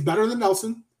 He's better than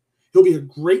Nelson. He'll be a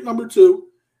great number 2.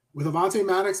 With Avonte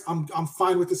Maddox, I'm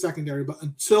fine with the secondary. But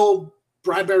until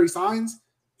Bradbury signs,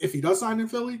 if he does sign in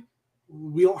Philly,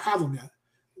 we don't have him yet.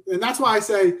 And that's why I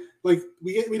say, like,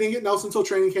 we didn't get Nelson until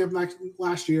training camp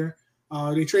last year.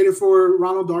 They traded for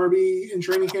Ronald Darby in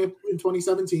training camp in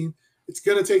 2017. It's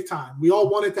going to take time. We all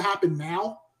want it to happen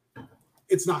now.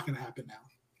 It's not going to happen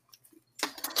now.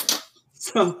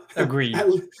 So, agreed.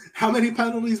 How many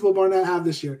penalties will Barnett have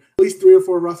this year? At least 3 or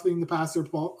 4 roughing the passer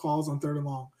calls on 3rd and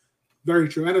long. Very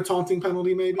true. And a taunting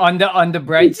penalty, maybe. On the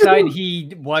bright side,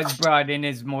 he was brought in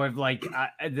as more of like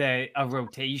a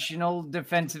rotational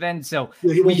defensive end. So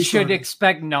we should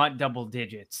expect not double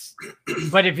digits.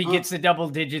 But if he gets the double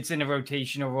digits in a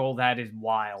rotational role, that is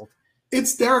wild.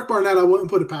 It's Derek Barnett. I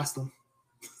wouldn't put it past him.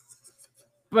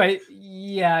 But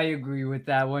yeah, I agree with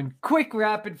that one. Quick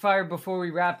rapid fire before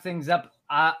we wrap things up.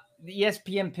 The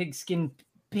ESPN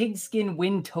Pigskin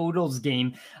win totals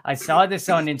game. I saw this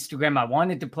on Instagram. I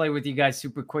wanted to play with you guys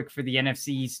super quick for the NFC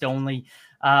East only,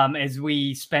 as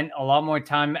we spent a lot more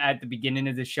time at the beginning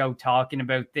of the show talking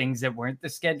about things that weren't the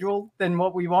schedule than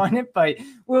what we wanted, but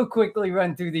we'll quickly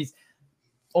run through these.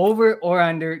 Over or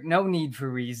under, no need for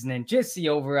reasoning, just the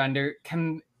over under.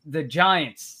 The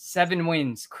Giants, 7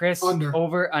 wins. Chris,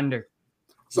 over under.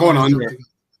 Going under.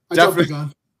 Definitely.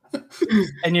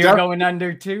 And you're going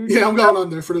under too? Yeah, I'm going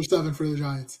under for the 7 for the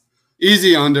Giants.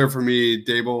 Easy under for me.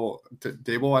 Dable,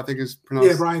 I think is pronounced.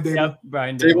 Yeah, Brian Dable. Yep,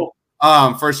 Brian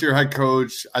Dable. First-year head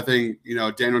coach. I think,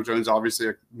 Daniel Jones, obviously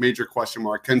a major question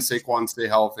mark. Can Saquon stay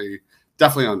healthy?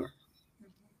 Definitely under.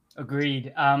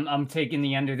 Agreed. I'm taking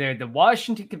the under there. The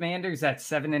Washington Commanders at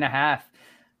 7.5.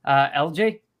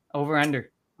 LJ, over under.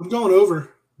 I'm going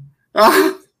over.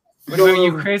 What about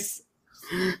you, Chris?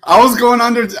 I was going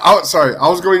under. I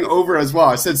was going over as well.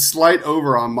 I said slight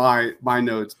over on my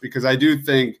notes because I do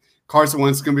think Carson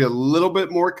Wentz is going to be a little bit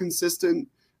more consistent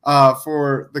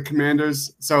for the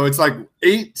Commanders. So it's like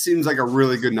 8 seems like a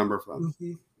really good number for them.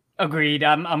 Mm-hmm. Agreed.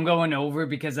 I'm going over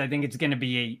because I think it's going to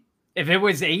be 8. If it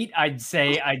was 8, I'd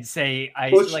say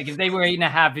like if they were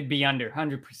 8.5, it'd be under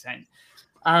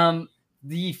 100%.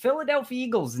 The Philadelphia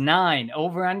Eagles 9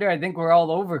 over under. I think we're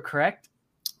all over, correct?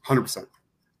 100%.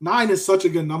 9 is such a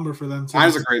good number for them too. 9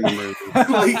 is a great number.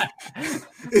 Like,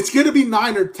 it's going to be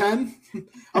 9 or 10.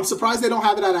 I'm surprised they don't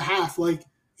have it at a half. Like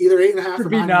either 8.5 or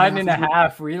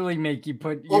 9.5. Really make you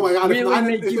put. Oh my god!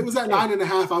 Really if it was at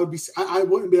 9.5, I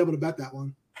wouldn't be able to bet that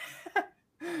one.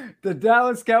 The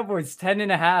Dallas Cowboys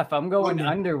 10.5. I'm going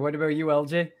under. What about you,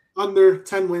 LJ? Under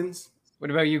 10 wins.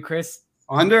 What about you, Chris?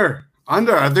 Under.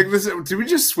 I think this. Did we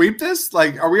just sweep this?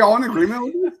 Like, are we all in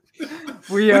agreement with this?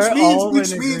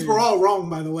 Which means we're all wrong,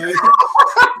 by the way.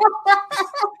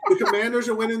 The Commanders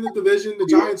are winning the division. The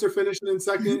Giants are finishing in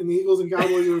second, and the Eagles and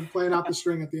Cowboys are playing out the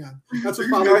string at the end. That's what's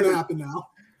probably going to happen now.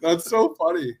 That's so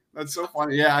funny.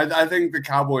 Yeah, I think the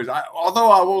Cowboys.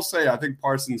 Although I will say, I think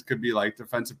Parsons could be like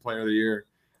Defensive Player of the Year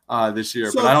this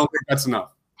year, but I don't think that's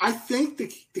enough. I think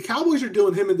the Cowboys are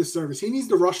doing him a disservice. He needs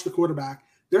to rush the quarterback.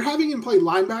 They're having him play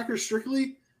linebacker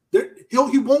strictly.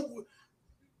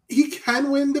 He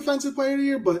can win Defensive Player of the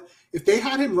Year, but if they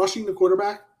had him rushing the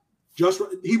quarterback,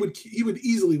 he would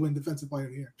easily win Defensive Player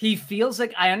of the Year. He feels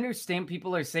like, I understand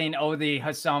people are saying, oh, the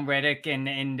Hassan Reddick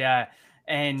and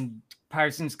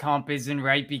Parsons comp isn't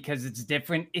right because it's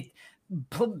different.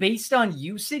 Based on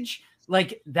usage,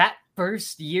 like that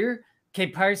first year,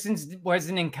 Parsons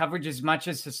wasn't in coverage as much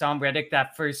as Hassan Reddick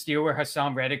that first year where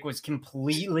Hassan Reddick was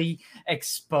completely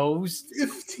exposed.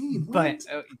 15. But,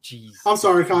 geez. I'm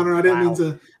sorry, Connor. I didn't mean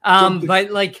to.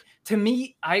 But, like, to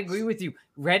me, I agree with you.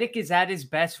 Reddick is at his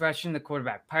best rushing the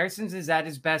quarterback. Parsons is at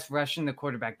his best rushing the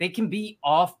quarterback. They can be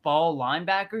off-ball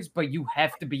linebackers, but you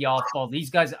have to be off-ball. These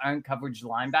guys aren't coverage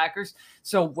linebackers.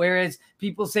 So whereas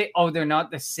people say, oh, they're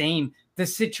not the same, the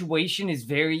situation is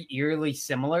very eerily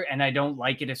similar, and I don't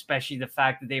like it, especially the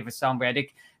fact that they have Hassan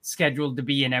Reddick scheduled to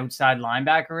be an outside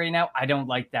linebacker right now. I don't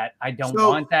like that. I don't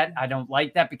want that. I don't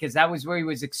like that because that was where he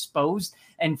was exposed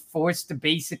and forced to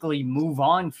basically move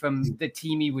on from the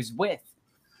team he was with.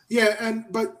 Yeah,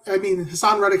 but I mean,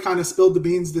 Hassan Reddick kind of spilled the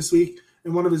beans this week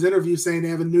in one of his interviews saying they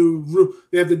have a new room.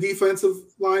 They have the defensive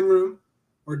line room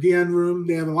or DN room.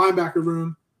 They have a linebacker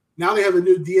room. Now they have a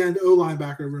new DN O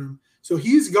linebacker room. So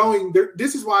he's going there.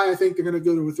 This is why I think they're going to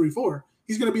go to a 3-4.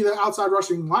 He's going to be the outside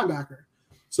rushing linebacker.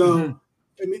 So,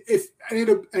 I mean,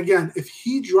 if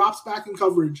he drops back in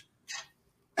coverage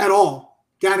at all,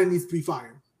 Gannon needs to be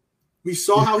fired. We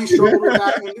saw how he struggled with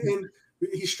that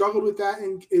he struggled with that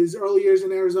in his early years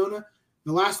in Arizona.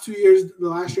 The last 2 years, his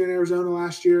last year in Arizona,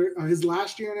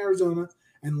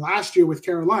 and last year with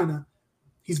Carolina,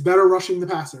 He's better rushing the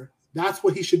passer. That's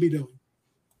what he should be doing.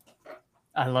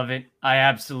 I love it. I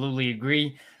absolutely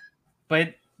agree.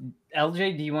 But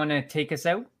LJ, do you want to take us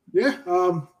out? Yeah.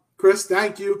 Chris,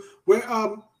 thank you. Let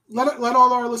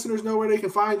all our listeners know where they can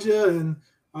find you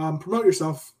and promote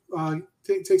yourself.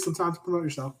 Take some time to promote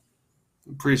yourself.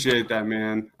 Appreciate that,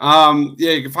 man.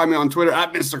 Yeah, you can find me on Twitter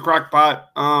at Mr.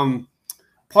 Crockpot.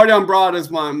 Party on Broad is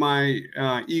my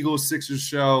Eagles Sixers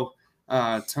show.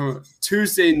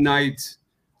 Tuesday night,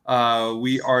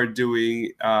 we are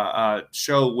doing a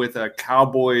show with a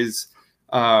Cowboys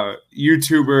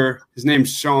YouTuber. His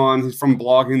name's Sean. He's from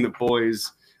Blogging the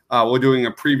Boys. We're doing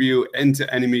a preview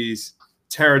into enemies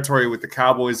territory with the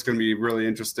Cowboys. It's going to be really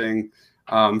interesting.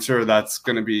 I'm sure that's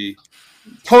going to be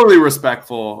totally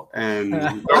respectful. And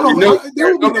there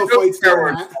will be no fights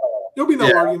there. There'll be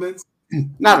no arguments.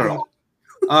 Not at all.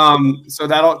 So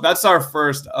that's our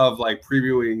first of like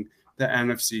previewing the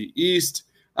NFC East.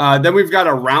 Then we've got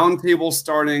a roundtable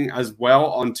starting as well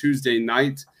on Tuesday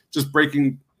night, just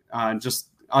breaking, just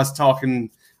us talking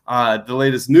the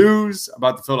latest news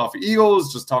about the Philadelphia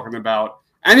Eagles, just talking about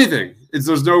anything.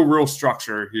 There's no real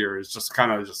structure here. It's just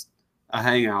kind of just a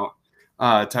hangout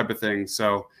type of thing.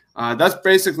 So that's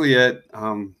basically it.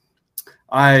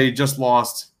 I just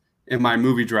lost in my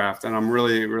movie draft, and I'm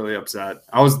really, really upset.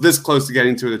 I was this close to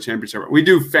getting to the championship. We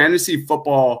do fantasy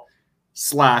football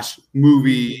 /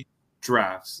 movie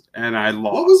drafts, and I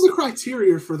lost. What was the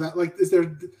criteria for that? Like, is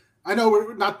there? I know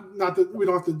we're not that we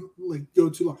don't have to like go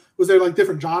too long. Was there like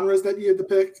different genres that you had to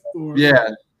pick? Or? Yeah.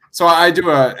 So I do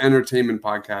an entertainment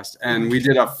podcast, and we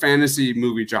did a fantasy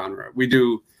movie genre.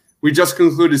 We just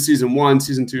concluded season 1.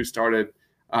 Season 2 started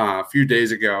a few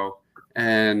days ago,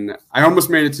 and I almost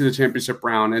made it to the championship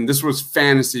round. And this was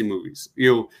fantasy movies.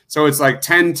 So it's like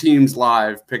 10 teams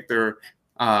live pick their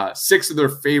 6 of their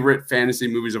favorite fantasy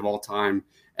movies of all time,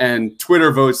 and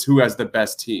Twitter votes who has the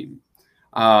best team.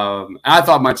 I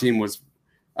thought my team was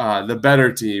the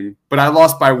better team, but I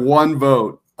lost by 1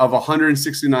 vote of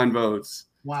 169 votes.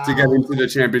 Wow. To get into the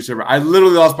championship. I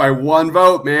literally lost by 1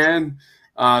 vote, man.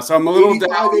 So I'm a little 85,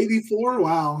 down. 84,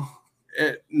 wow.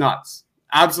 Nuts.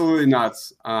 Absolutely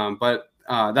nuts. But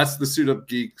that's the Suit Up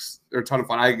Geeks. They're a ton of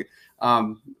fun.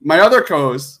 My other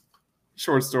co-host,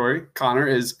 short story, Connor,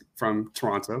 is from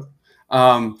Toronto.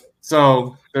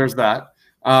 So there's that.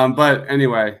 But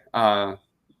anyway,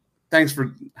 thanks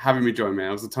for having me join, man.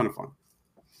 It was a ton of fun.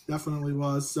 Definitely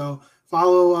was. So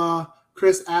follow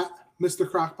Chris at Mr.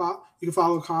 Crockpot. You can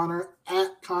follow Connor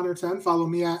at Connor10. Follow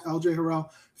me at LJ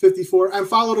Harrell54. And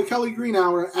follow the Kelly Green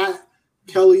Hour at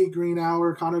Kelly Green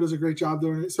Hour. Connor does a great job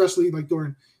during, especially like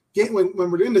during when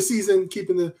we're in the season,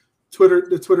 keeping the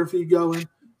Twitter feed going.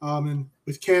 And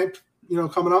with camp,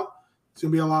 coming up, it's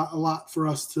gonna be a lot for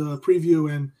us to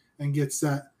preview and get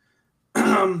set.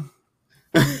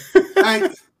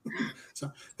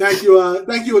 Thank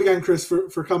you again, Chris,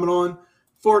 for coming on.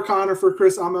 For Connor, for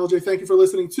Chris, I'm LJ. Thank you for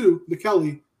listening to the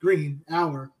Kelly Green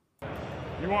Hour.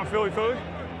 You want Philly?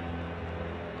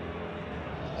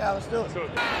 Yeah, let's do it.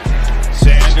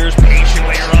 Sanders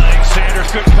patiently